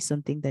definitely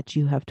something that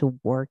you have to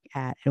work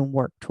at and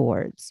work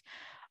towards.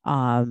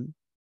 Um,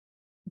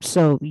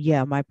 so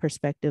yeah, my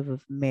perspective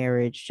of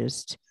marriage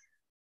just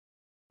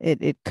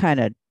it kind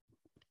of,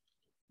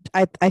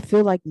 I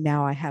feel like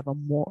now I have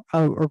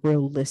a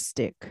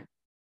realistic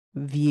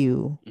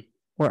view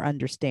or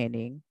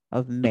understanding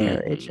of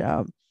marriage.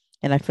 Hmm.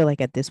 And I feel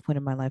like at this point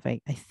in my life, I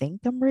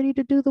think I'm ready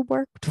to do the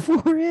work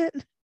for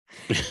it.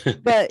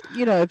 But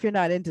if you're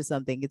not into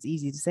something, it's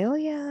easy to say, oh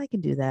yeah, I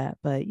can do that.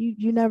 But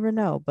you never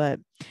know. But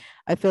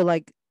I feel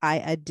like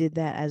I did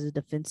that as a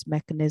defense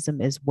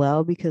mechanism as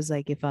well, because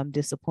like if I'm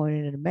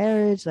disappointed in a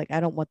marriage, like I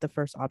don't want the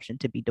first option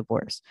to be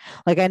divorce.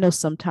 Like I know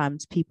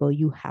sometimes people,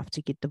 you have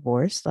to get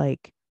divorced,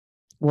 like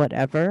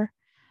whatever.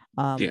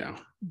 Um, Yeah.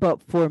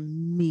 but for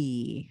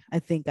me, I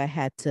think I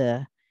had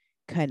to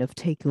kind of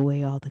take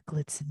away all the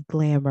glitz and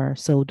glamour,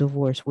 so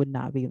divorce would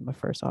not be my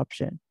first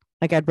option.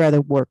 Like I'd rather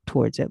work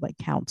towards it, like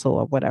counsel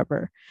or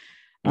whatever.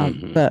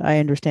 Hmm. But I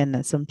understand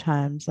that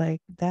sometimes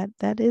like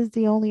that is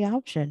the only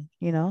option.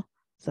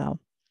 So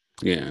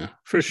Yeah,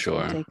 for that's just my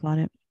sure. take on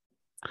it.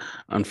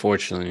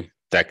 Unfortunately,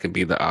 that could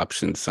be the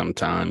option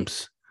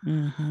sometimes,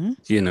 Mm-hmm.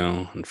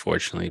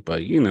 unfortunately.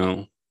 But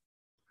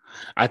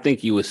I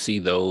think you would see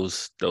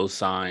those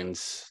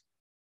signs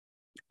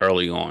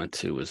early on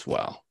too as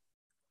well.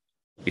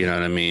 You know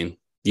what I mean?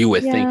 You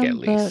would think Yeah, at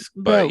but least,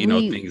 but but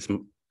we things.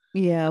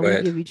 yeah, Go we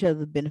ahead. give each other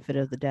the benefit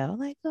of the doubt.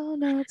 Like, oh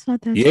no, it's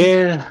not that serious.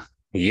 Yeah,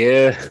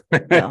 yeah,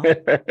 No.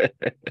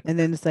 And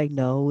then it's like,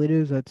 no, it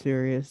is that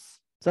serious.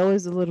 It's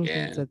always the little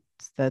things yeah,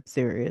 that's that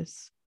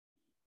serious.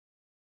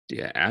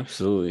 yeah,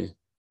 absolutely.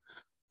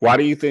 Why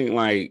do you think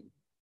like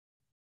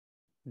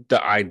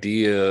the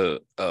idea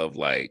of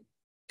like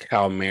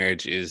how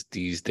marriage is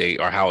these days,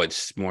 or how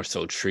it's more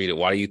so treated?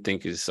 Why do you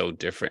think is so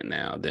different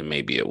now than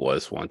maybe it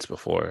was once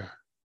before?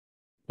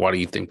 Why do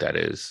you think that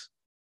is?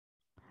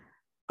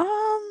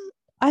 Um,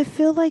 I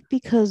feel like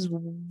because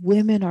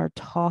women are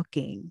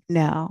talking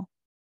now.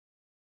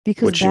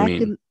 Because What you back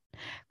mean? in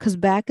because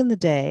back in the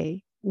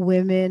day,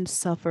 women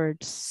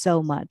suffered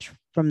so much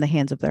from the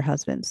hands of their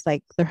husbands.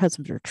 Like their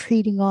husbands were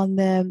cheating on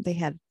them. They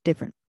had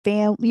different they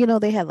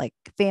had like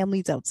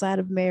families outside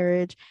of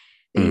marriage.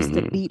 They used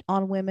to Hmm. beat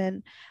on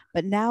women,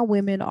 but now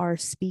women are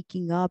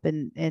speaking up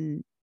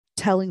and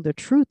telling the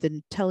truth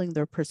and telling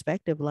their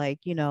perspective. Like,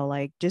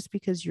 like just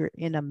because you're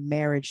in a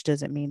marriage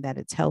doesn't mean that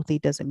it's healthy,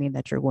 doesn't mean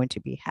that you're going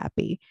to be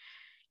happy.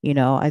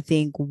 I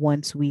think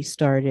once we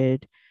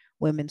started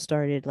women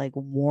started like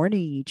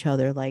warning each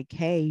other, like,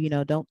 hey,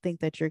 don't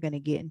think that you're going to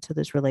get into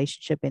this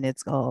relationship and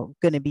it's all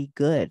going to be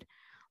good.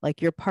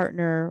 Like your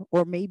partner,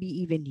 or maybe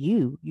even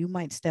you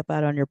might step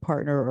out on your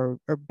partner,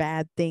 or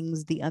bad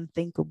things, the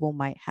unthinkable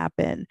might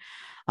happen.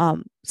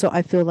 So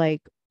I feel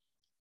like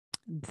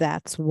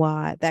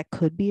that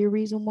could be a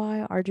reason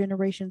why our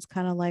generation's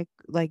kind of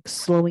like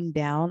slowing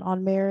down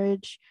on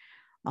marriage.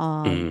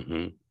 Um,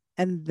 Mm-hmm.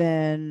 and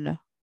then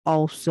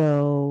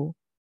also,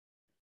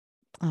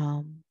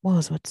 what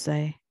was I about to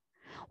say?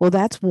 Well,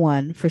 that's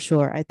one for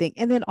sure, I think.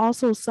 And then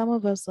also some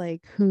of us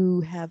like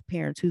who have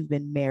parents who've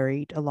been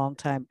married a long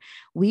time,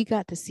 we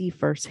got to see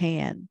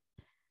firsthand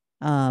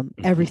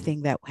Mm-hmm.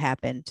 everything that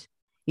happened,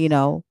 you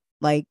know,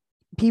 like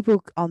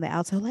people on the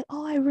outside like,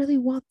 oh, I really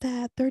want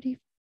that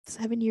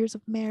 37 years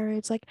of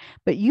marriage. Like,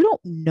 but you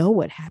don't know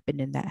what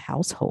happened in that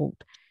household.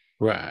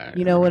 Right.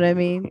 You know what I Right.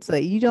 mean? So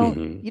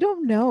Mm-hmm. you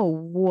don't know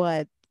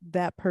what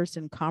that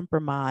person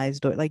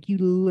compromised, or like you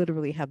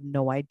literally have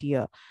no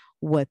idea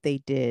what they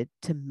did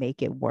to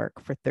make it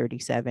work for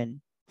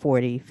 37,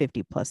 40,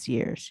 50 plus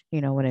years. You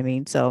know what I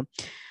mean? So um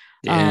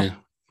Yeah.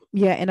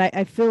 yeah, and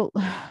I feel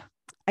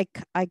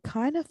I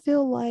kind of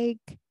feel like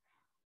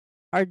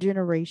our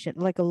generation,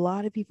 like a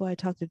lot of people I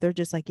talk to, they're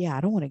just like, yeah, I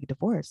don't want to get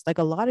divorced. Like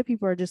a lot of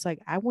people are just like,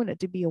 I want it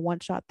to be a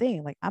one shot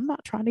thing. Like, I'm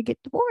not trying to get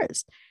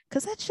divorced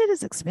because that shit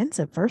is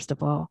expensive, first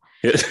of all.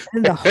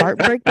 And the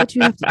heartbreak that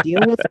you have to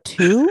deal with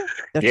too,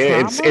 the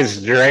Yeah, trauma.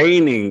 it's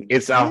draining.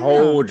 It's a Yeah.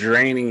 whole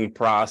draining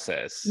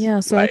process.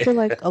 Yeah. So I Like feel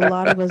like a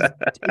lot of us,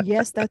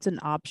 yes, that's an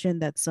option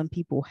that some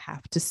people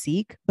have to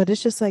seek, but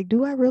it's just like,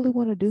 do I really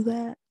want to do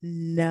that?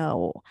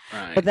 No. But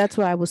right. that's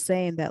why I was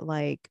saying that,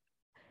 like,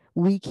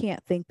 we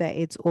can't think that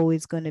it's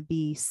always going to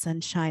be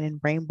sunshine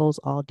and rainbows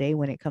all day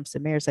when it comes to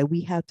marriage. Like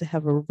we have to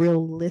have a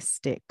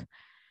realistic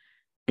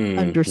Mm-hmm.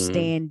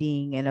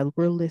 understanding and a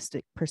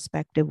realistic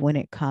perspective when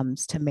it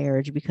comes to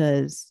marriage,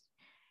 because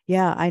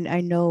yeah,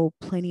 I know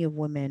plenty of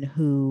women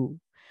who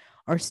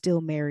are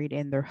still married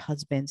and their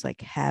husbands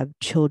like have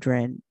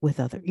children with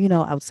other,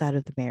 outside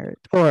of the marriage,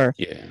 or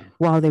Yeah.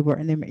 while they were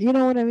in their, you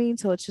know what I mean?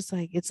 So it's just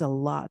like it's a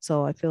lot.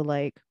 So I feel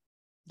like,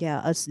 yeah,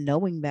 us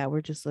knowing that,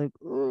 we're just like,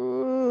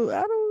 "Ooh,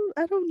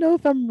 I don't know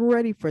if I'm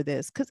ready for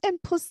this." Cause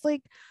and plus,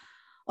 like,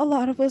 a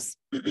lot of us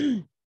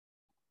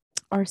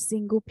are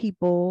single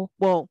people.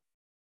 Well,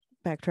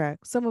 backtrack.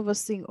 Some of us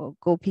single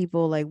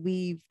people, like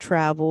we've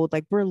traveled,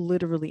 like we're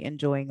literally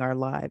enjoying our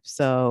lives.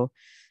 So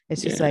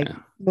it's just like Yeah.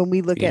 when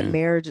we look at Yeah.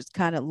 marriage, it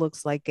kind of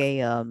looks like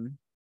a I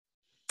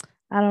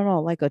don't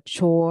know, like a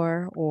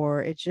chore,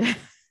 or it just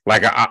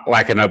Like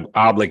an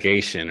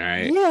obligation,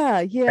 right?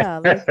 yeah,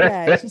 like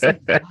that. It's just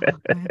like,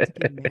 fuck, I have to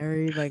get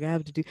married. Like I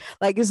have to do,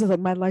 like, it's just like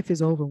my life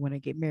is over when I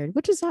get married,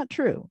 which is not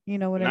true. You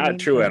know what I Not mean?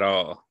 true at But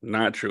all.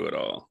 Not true at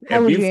all. how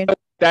If would you you feel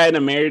that in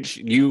a marriage,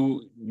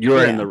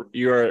 yeah.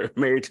 you're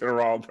married to the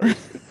wrong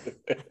person.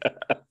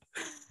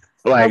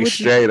 How Like would you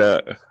straight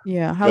up.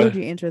 yeah, how would But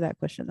you answer that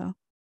question though?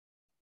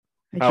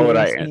 That how you would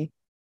asked I, me.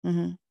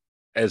 Mm-hmm.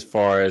 as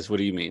far as what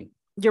do you mean?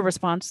 Your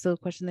response to the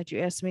question that you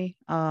asked me.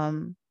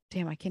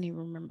 Damn, I can't even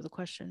remember the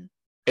question.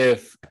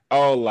 If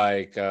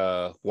like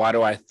why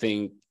do I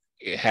think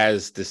it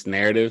has this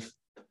narrative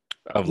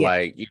of Yeah.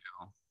 like,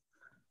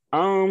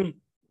 um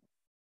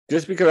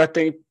just because I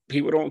think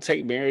people don't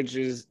take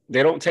marriages,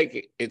 they don't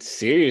take it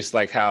serious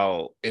like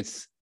how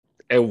it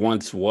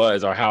once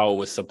was or how it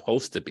was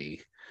supposed to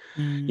be.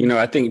 Mm,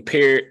 I think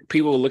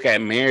people look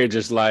at marriage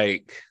as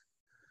like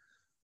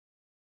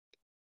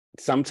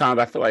sometimes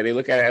I feel like they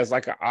look at it as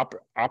like an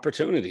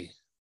opportunity.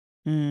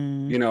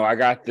 mm, I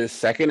got this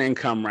second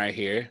income right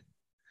here.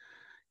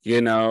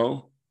 You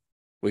know,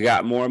 we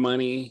got more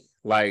money,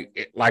 like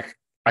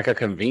a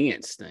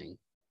convenience thing.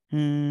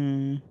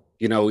 mm,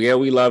 Yeah,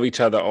 we love each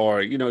other,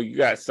 or you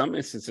got some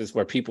instances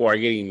where people are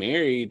getting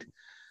married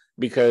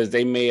because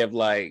they may have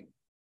like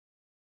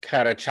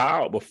had a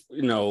child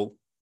before,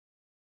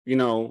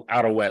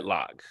 out of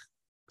wedlock.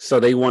 So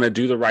they want to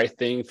do the right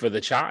thing for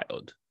the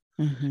child.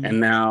 mm-hmm. And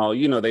now,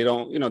 they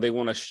don't, they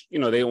want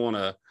to, they want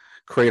to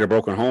create a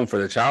broken home for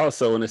the child.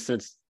 So in a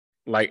sense,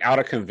 like out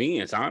of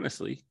convenience,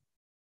 honestly,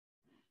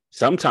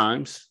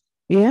 sometimes,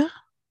 Yeah,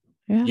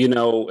 yeah.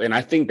 and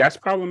I think that's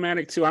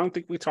problematic too. I don't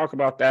think we talk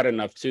about that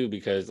enough too,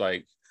 because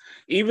like,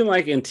 even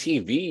like in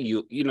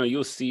TV,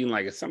 you'll see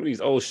like some of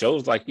these old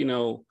shows, like,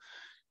 you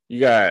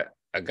got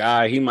a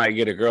guy, he might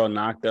get a girl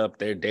knocked up,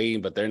 they're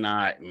dating, but they're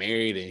not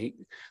married. And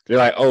they're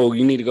like, oh,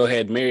 you need to go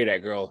ahead and marry that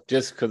girl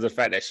just because of the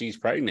fact that she's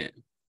pregnant.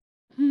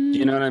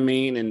 You know what I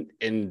mean? And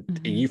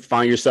Mm-hmm. you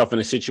find yourself in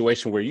a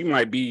situation where you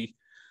might be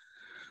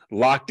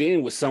locked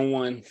in with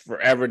someone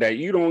forever that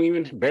you don't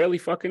even barely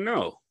fucking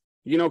know.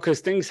 Because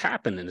things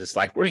happen and it's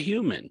like we're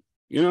human.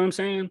 You know what I'm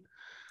saying?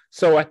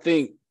 So I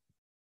think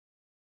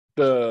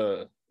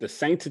the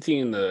sanctity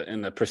and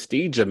the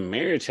prestige of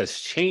marriage has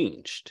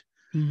changed.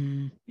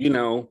 Mm-hmm. You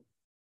know,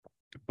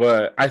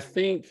 but I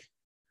think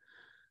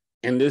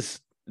in this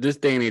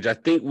day and age, I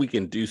think we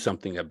can do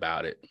something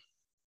about it.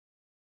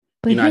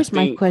 But I here's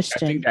my think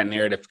question. that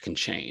narrative can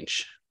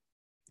change.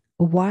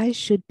 Why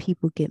should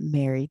people get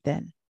married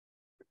then?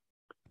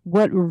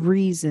 What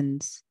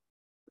reasons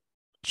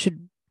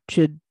should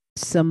should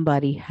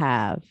somebody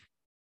have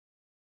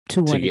to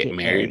to want to get get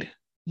married. married?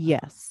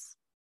 Yes.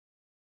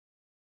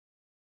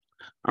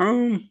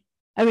 Um,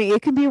 I mean,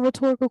 it can be a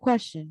rhetorical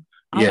question.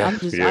 I'm yeah, I'm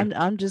just yeah,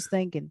 I'm just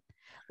thinking.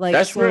 Like,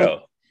 that's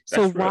real.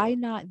 so That's real. why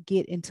not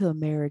get into a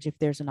marriage if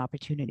there's an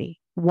opportunity?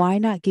 Why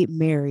not get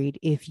married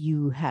if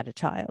you had a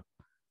child?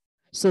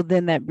 So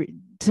then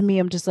to me,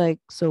 I'm just like,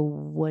 so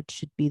what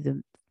should be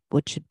the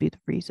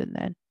reason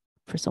then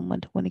for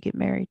someone to want to get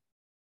married?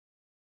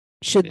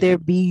 Should Yeah. there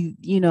be,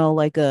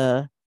 like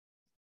I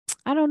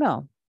don't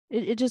know.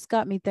 It just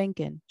got me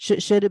thinking.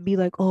 Should it be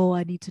like, oh,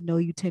 I need to know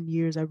you 10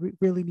 years. I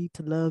really need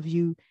to love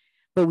you.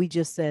 But we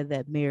just said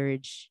that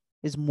marriage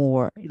is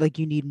more like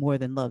you need more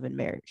than love in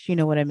marriage. You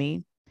know what I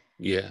mean?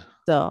 Yeah.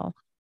 So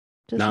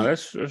just No,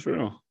 that's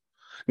real.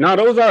 No,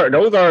 those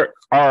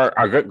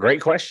are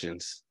great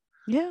questions.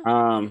 yeah,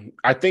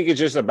 I think it's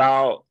just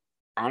about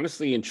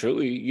honestly and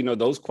truly,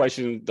 those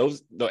questions,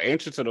 the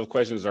answers to those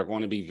questions are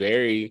going to be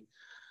very,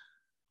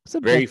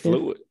 very subjective.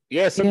 fluid.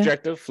 Yeah, Yeah.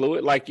 subjective,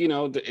 fluid. Like, it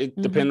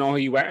Mm-hmm. depends on who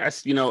you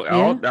ask.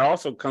 Yeah. That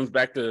also comes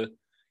back to,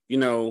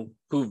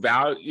 who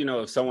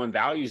value, if someone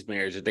values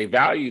marriage, if they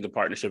value the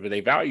partnership, if they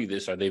value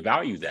this or they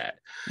value that,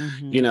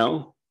 Mm-hmm. you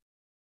know,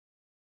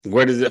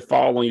 where does it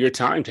fall on your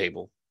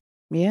timetable?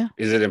 Yeah.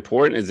 Is it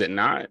important? Is it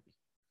not?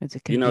 Is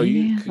it You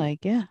convenient?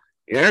 Like, yeah.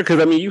 yeah, because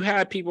I mean, you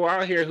have people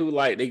out here who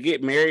like they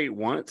get married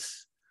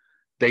once,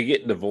 they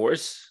get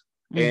divorced,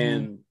 Mm-hmm.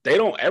 and they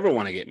don't ever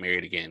want to get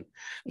married again.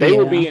 They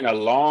will Yeah. be in a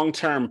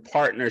long-term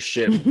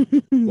partnership,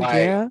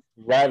 like Yeah.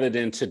 rather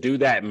than to do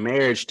that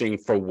marriage thing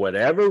for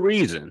whatever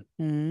reason.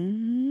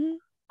 Mm-hmm.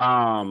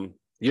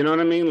 You know what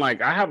I mean?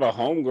 Like I have a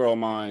homegirl of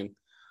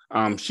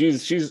mine.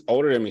 She's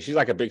older than me. She's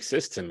like a big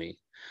sis to me.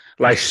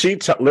 Like she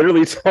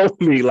literally told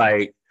me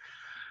like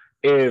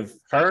if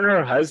her and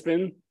her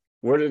husband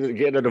were to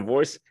get a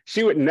divorce,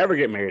 she would never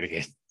get married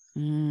again.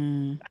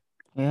 Mm.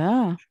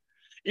 Yeah.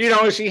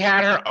 She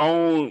had her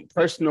own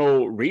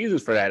personal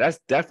reasons for that. That's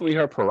definitely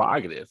her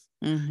prerogative.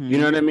 You Mm-hmm.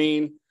 know what I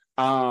mean?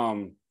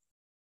 Um,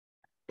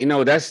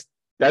 that's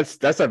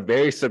a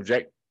very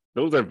subject.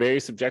 Those are very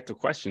subjective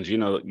questions. You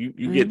get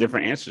Mm-hmm.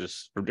 different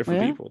answers from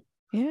different Yeah. people.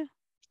 Yeah.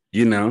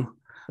 You know,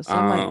 But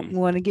some might um,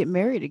 want to get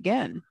married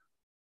again,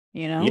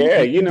 yeah,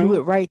 and do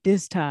it right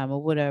this time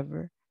or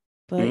whatever.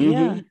 But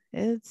yeah, mm-hmm,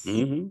 it's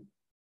mm-hmm,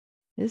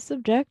 it's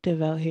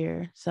subjective out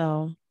here.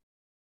 So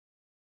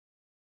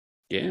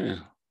yeah.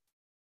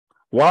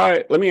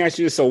 Why? Let me ask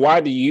you this. So,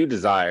 why do you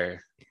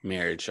desire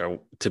marriage or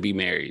to be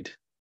married,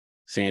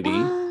 Sandy?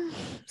 um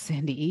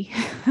Sandy.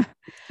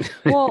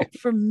 Well,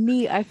 for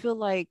me, I feel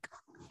like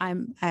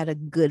I'm at a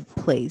good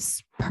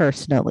place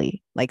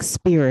personally, like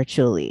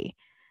spiritually,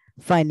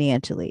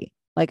 financially.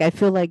 Like I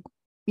feel like,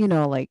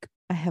 like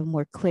I have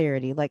more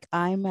clarity. Like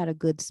I'm at a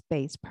good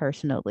space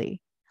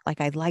personally.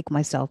 Like I like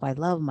myself, I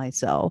love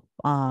myself.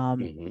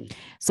 Mm-hmm.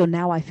 So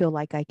now I feel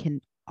like I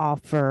can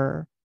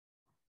offer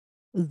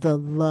the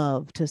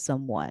love to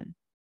someone.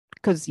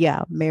 Cause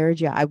yeah,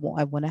 marriage, yeah, I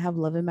want to have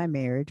love in my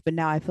marriage, but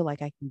now I feel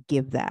like I can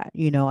give that.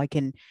 I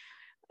can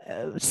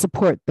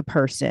support the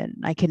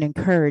person. I can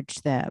encourage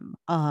them.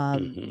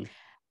 Mm-hmm.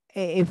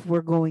 If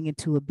we're going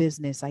into a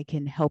business, I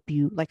can help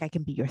you. Like I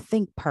can be your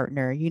think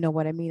partner. You know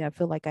what I mean? I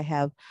feel like I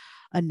have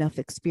enough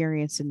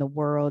experience in the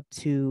world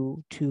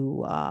to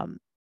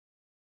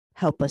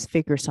help us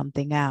figure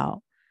something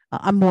out.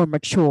 I'm more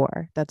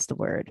mature. That's the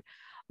word.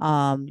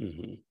 Um,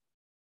 Mm-hmm.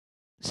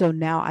 so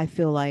now I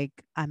feel like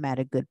I'm at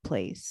a good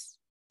place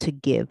to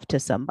give to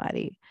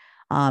somebody.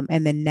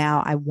 And then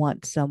now I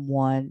want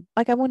someone,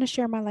 like I want to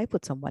share my life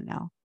with someone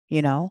now,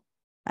 you know?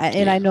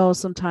 And I Yeah. know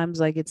sometimes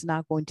like it's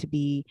not going to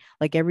be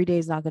like every day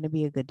is not going to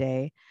be a good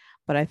day,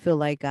 but I feel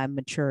like I'm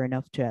mature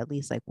enough to at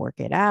least like work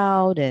it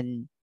out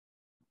and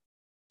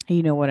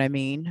you know what I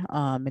mean?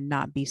 And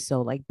not be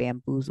so like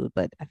bamboozled.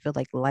 But I feel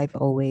like life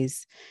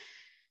always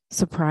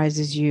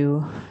surprises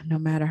you no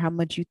matter how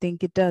much you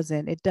think it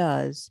doesn't, it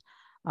does.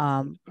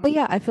 But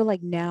yeah, I feel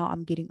like now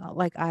I'm getting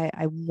like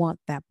I want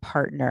that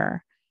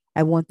partner.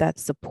 I want that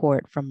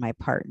support from my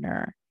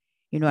partner.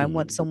 I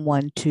want Mm-hmm.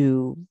 someone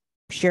to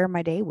share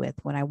my day with.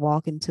 When I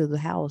walk into the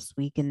house,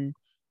 we can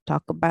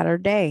talk about our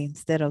day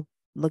instead of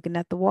looking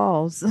at the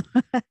walls.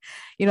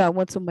 I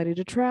want somebody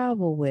to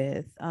travel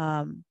with.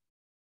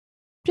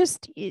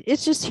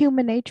 It's just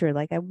human nature.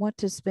 Like I want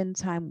to spend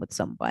time with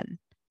someone.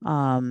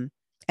 Um,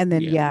 and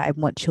then Yeah. yeah, I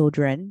want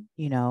children,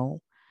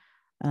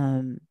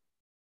 um,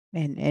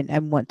 and I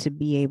want to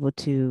be able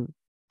to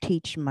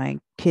teach my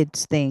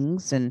kids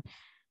things and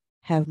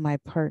have my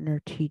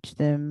partner teach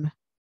them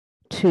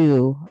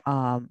too.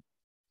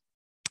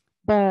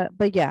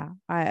 But yeah,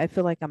 I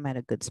feel like I'm at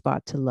a good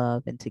spot to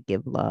love and to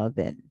give love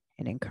and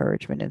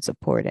encouragement and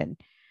support and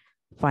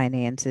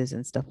finances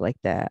and stuff like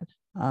that.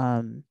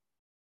 Um,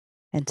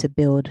 and to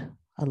build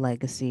a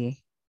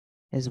legacy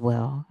as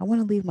well. I want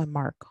to leave my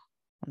mark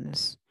on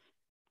this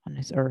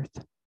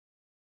earth.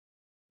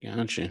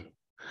 Gotcha.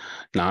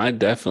 No, I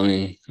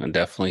definitely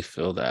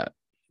feel that.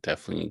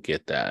 Definitely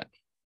get that.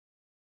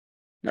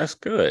 That's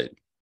good.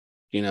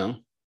 You know,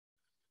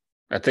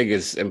 I think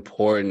it's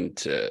important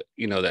to,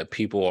 that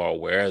people are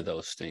aware of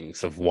those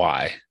things of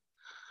why.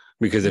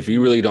 Because if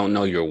you really don't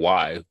know your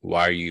why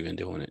are you even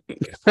doing it?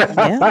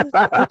 Yeah,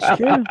 that's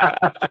true.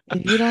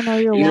 If you don't know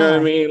your You know what I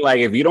why. mean? Like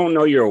if you don't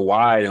know your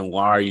why, then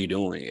why are you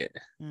doing it?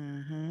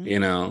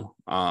 Mm-hmm.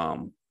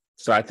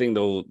 So I think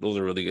those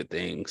are really good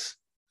things,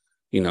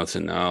 to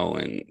know,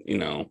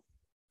 and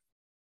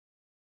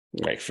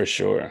like for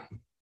sure.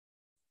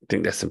 I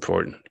think that's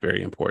important,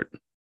 very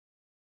important.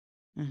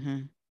 Mm-hmm.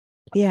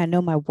 Yeah, I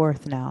know my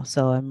worth now,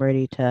 so I'm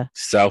ready to.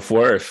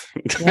 Self-worth.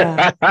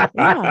 Yeah, yeah,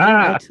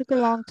 no, it took a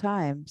long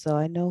time, so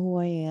I know who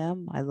I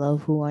am. I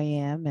love who I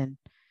am, and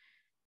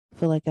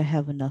feel like I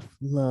have enough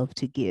love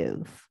to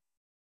give,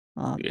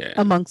 Yeah,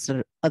 amongst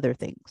other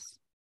things.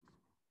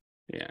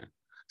 yeah.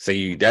 So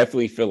you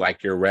definitely feel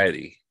like you're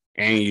ready,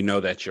 and you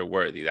know that you're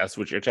worthy. That's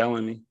what you're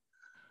telling me.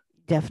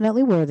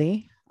 Definitely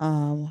worthy.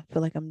 I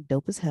feel like I'm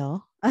dope as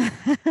hell,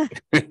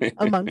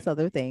 amongst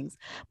other things.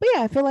 But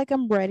yeah, I feel like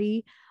I'm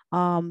ready.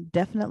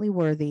 Definitely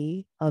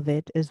worthy of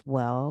it as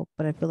well.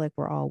 But I feel like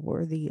we're all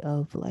worthy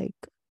of like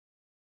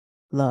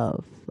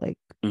love. Like,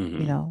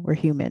 Hmm. we're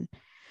human.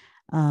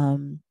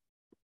 Um,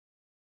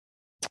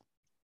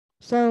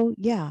 so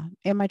yeah,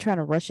 am I trying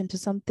to rush into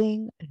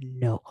something?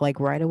 No. Like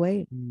right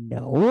away?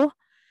 No.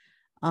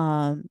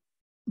 Um,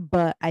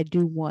 but I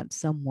do want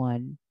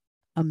someone,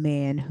 a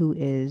man who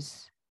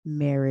is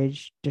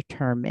marriage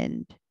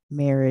determined,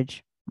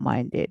 marriage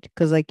minded.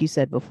 Because, like you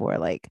said before,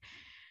 like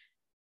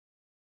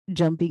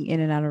jumping in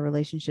and out of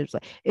relationships,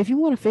 like if you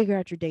want to figure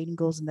out your dating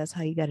goals and that's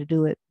how you got to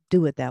do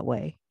it that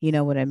way. You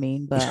know what I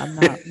mean? But I'm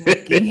not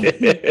looking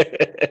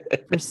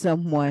for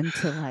someone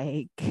to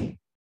like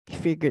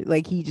figure,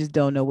 like he just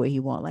don't know what he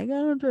want. Like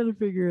I'm trying to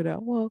figure it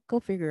out. Well, go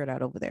figure it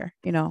out over there.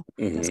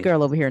 This Hmm.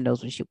 girl over here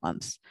knows what she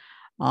wants.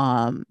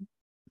 Um,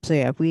 so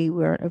yeah, if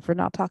we're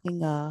not talking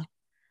the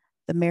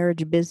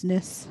marriage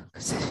business,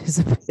 because it is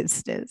a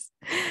business,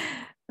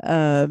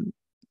 um,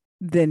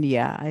 then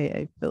yeah,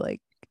 I feel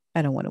like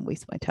I don't want to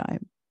waste my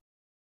time.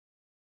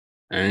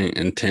 And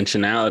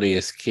intentionality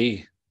is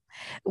key.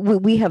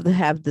 We have to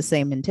have the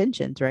same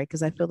intentions, right? Because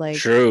True, I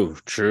feel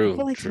true,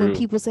 like when true.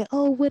 people say,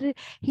 "Oh,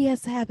 he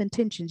has to have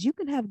intentions," you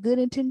can have good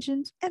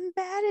intentions and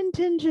bad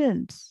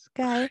intentions.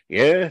 Okay,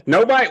 Yeah.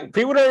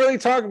 People don't really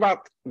talk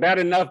about that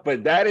enough,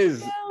 but that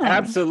is yeah.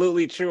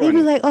 absolutely true They be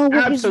and like, "Oh, what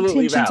his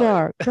absolutely intentions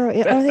valid. are,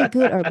 girl? Are they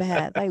good or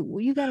bad? Like,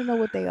 well, you got to know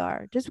what they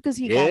are. Just because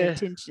he got Yeah.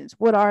 intentions,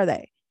 what are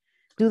they?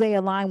 Do they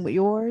align with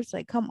yours?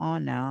 Like, come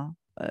on now.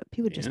 But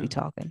people just Yeah. be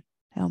talking.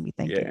 They don't be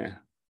thinking. Yeah.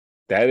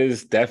 That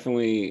is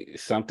definitely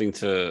something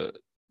to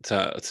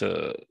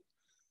to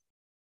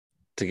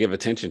to give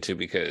attention to,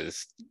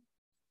 because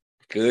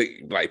good,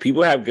 like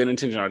people have good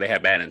intentions or they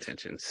have bad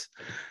intentions.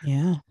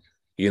 Yeah.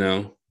 You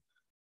know,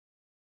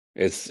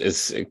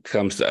 it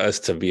comes to us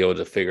to be able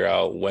to figure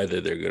out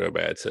whether they're good or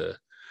bad,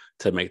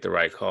 to make the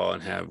right call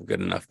and have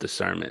good enough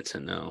discernment to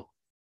know.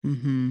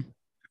 Mm-hmm.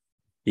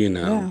 You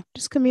know, Yeah.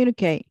 Just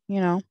communicate.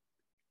 yeah,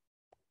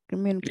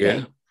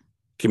 Communicate.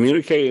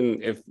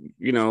 communicating. If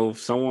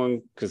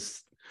someone,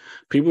 because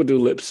people do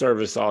lip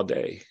service all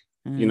day.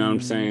 You know what I'm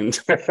Mm,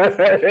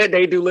 saying?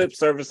 They do lip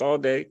service all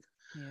day.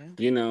 yeah.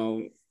 You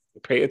know,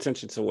 pay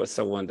attention to what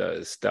someone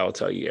does. That'll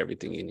tell you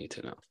everything you need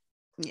to know.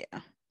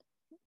 Yeah.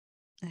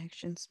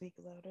 Actions speak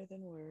louder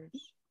than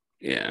words.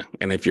 Yeah.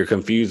 And if you're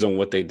confused on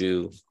what they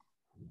do,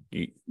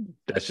 you,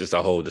 that's just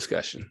a whole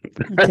discussion.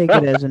 Take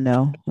it as a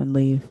no and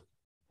leave.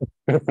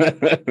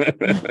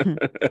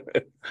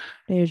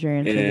 There's your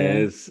answer Yeah,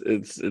 there.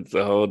 it's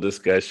a whole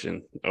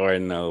discussion, or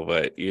no,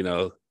 but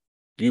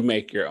you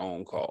make your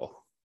own call.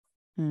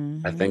 I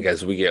Mm-hmm. think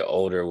as we get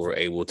older, we're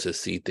able to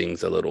see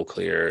things a little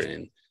clearer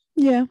and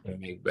Yeah.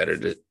 make better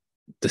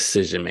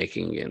decision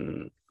making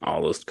and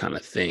all those kind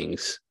of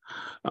things.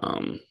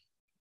 Um,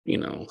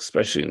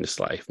 especially in this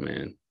life,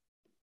 man.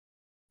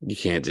 You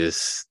can't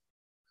just.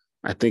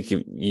 I think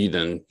if you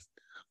done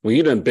when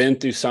you done been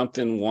through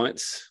something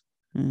once,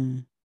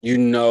 Mm. you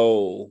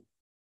know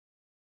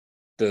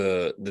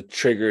the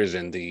triggers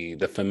and the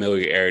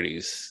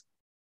familiarities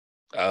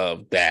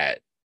of that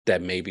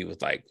maybe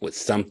with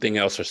something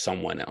else or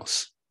someone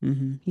else.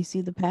 Mm-hmm. You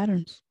see the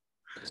patterns.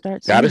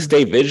 Start Got to seeing.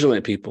 stay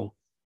vigilant, people.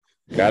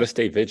 Got to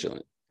stay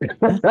vigilant.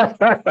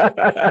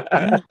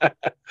 Yeah.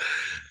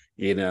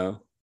 Yeah.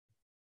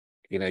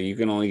 you know, you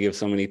can only give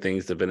so many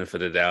things the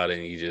benefit of the doubt,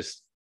 and you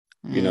just,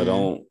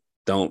 Mm.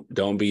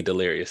 don't be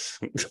delirious.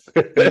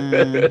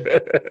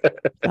 Mm.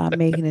 Stop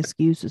making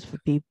excuses for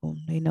people.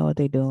 They know what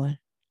they're doing.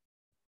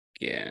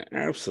 Yeah,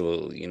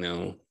 absolutely.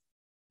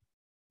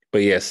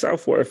 But yeah,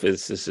 self-worth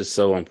is just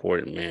so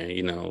important, man.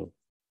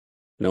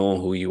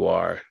 Knowing who you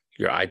are,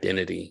 your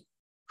identity.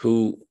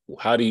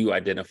 How do you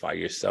identify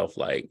yourself?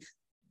 Like,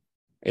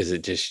 is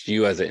it just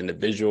you as an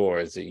individual, or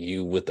is it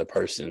you with the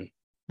person?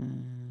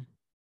 Mm.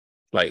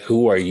 Like,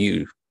 who are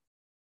you?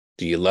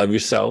 Do you love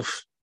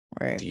yourself?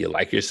 Right. Do you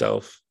like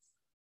yourself?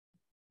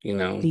 Do you Can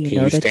know you that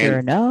you're stand?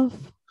 enough?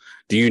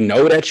 Do you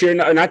know that you're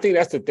not? And I think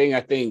that's the thing.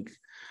 I think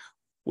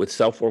with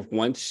self-worth,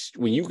 once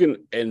when you can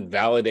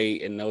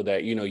invalidate and know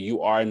that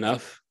you are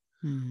enough,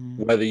 Mm.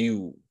 whether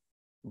you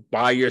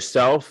by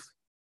yourself,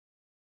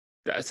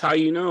 that's how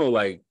you know,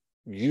 like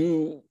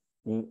you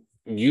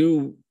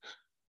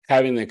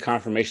having the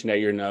confirmation that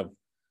you're enough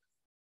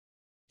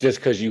just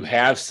because you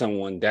have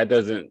someone that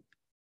doesn't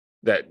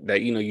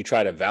that you know you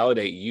try to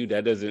validate you,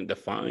 that doesn't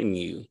define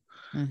you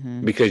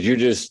because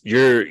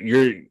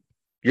you're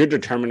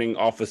determining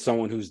off of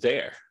someone who's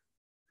there.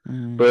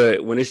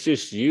 But when it's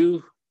just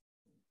you,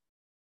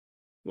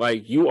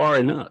 like you are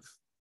enough.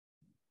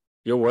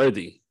 You're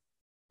worthy.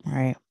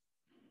 Right.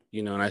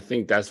 You know, and I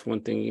think that's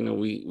one thing, you know,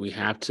 we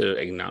have to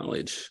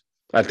acknowledge.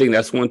 I think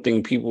that's one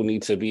thing people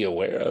need to be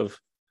aware of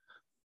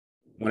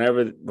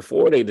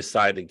before they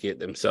decide to get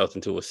themselves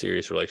into a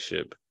serious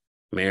relationship,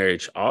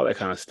 marriage, all that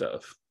kind of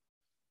stuff.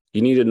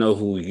 You need to know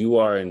who you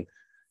are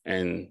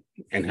and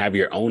have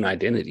your own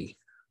identity.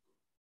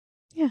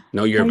 Yeah.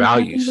 Know your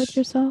values. Happy with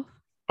yourself?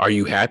 Are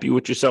you happy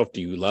with yourself?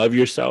 Do you love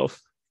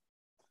yourself?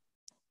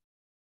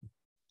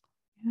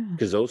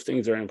 Because those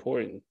things are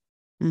important.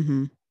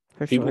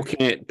 For sure.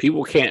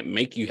 People can't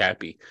make you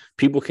happy.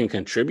 People can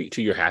contribute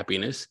to your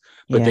happiness,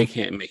 but they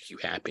can't make you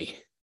happy.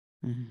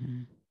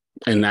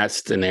 And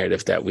that's the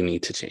narrative that we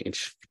need to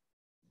change.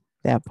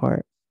 That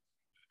part.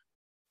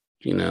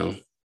 You know,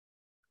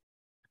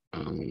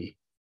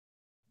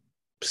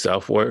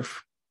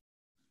 self-worth.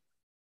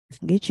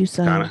 Get you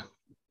some.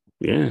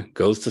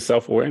 Goes to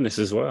self-awareness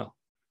as well.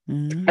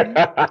 We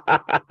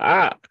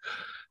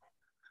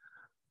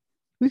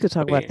could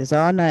talk about this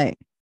all night.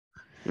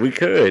 We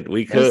could.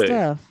 Good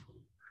stuff.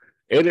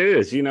 It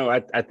is. You know, I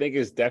think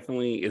it's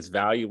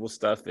valuable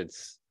stuff.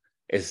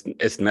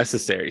 It's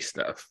necessary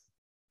stuff.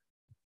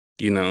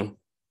 You know,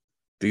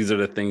 these are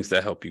the things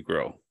that help you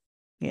grow.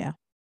 Yeah,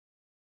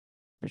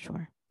 for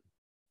sure.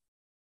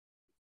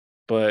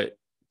 But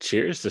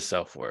cheers to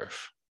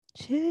self-worth.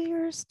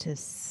 Cheers to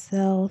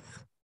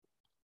self-worth.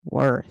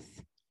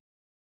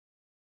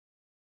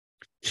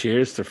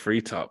 Cheers to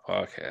Free Talk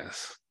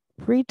Podcast.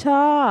 Free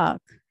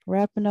Talk.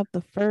 Wrapping up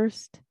the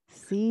first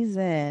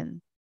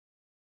season.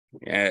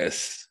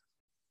 Yes.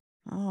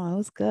 Oh, it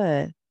was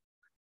good.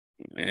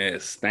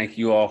 Yes. Thank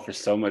you all for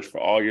so much for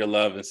all your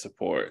love and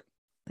support.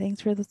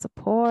 Thanks for the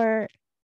support.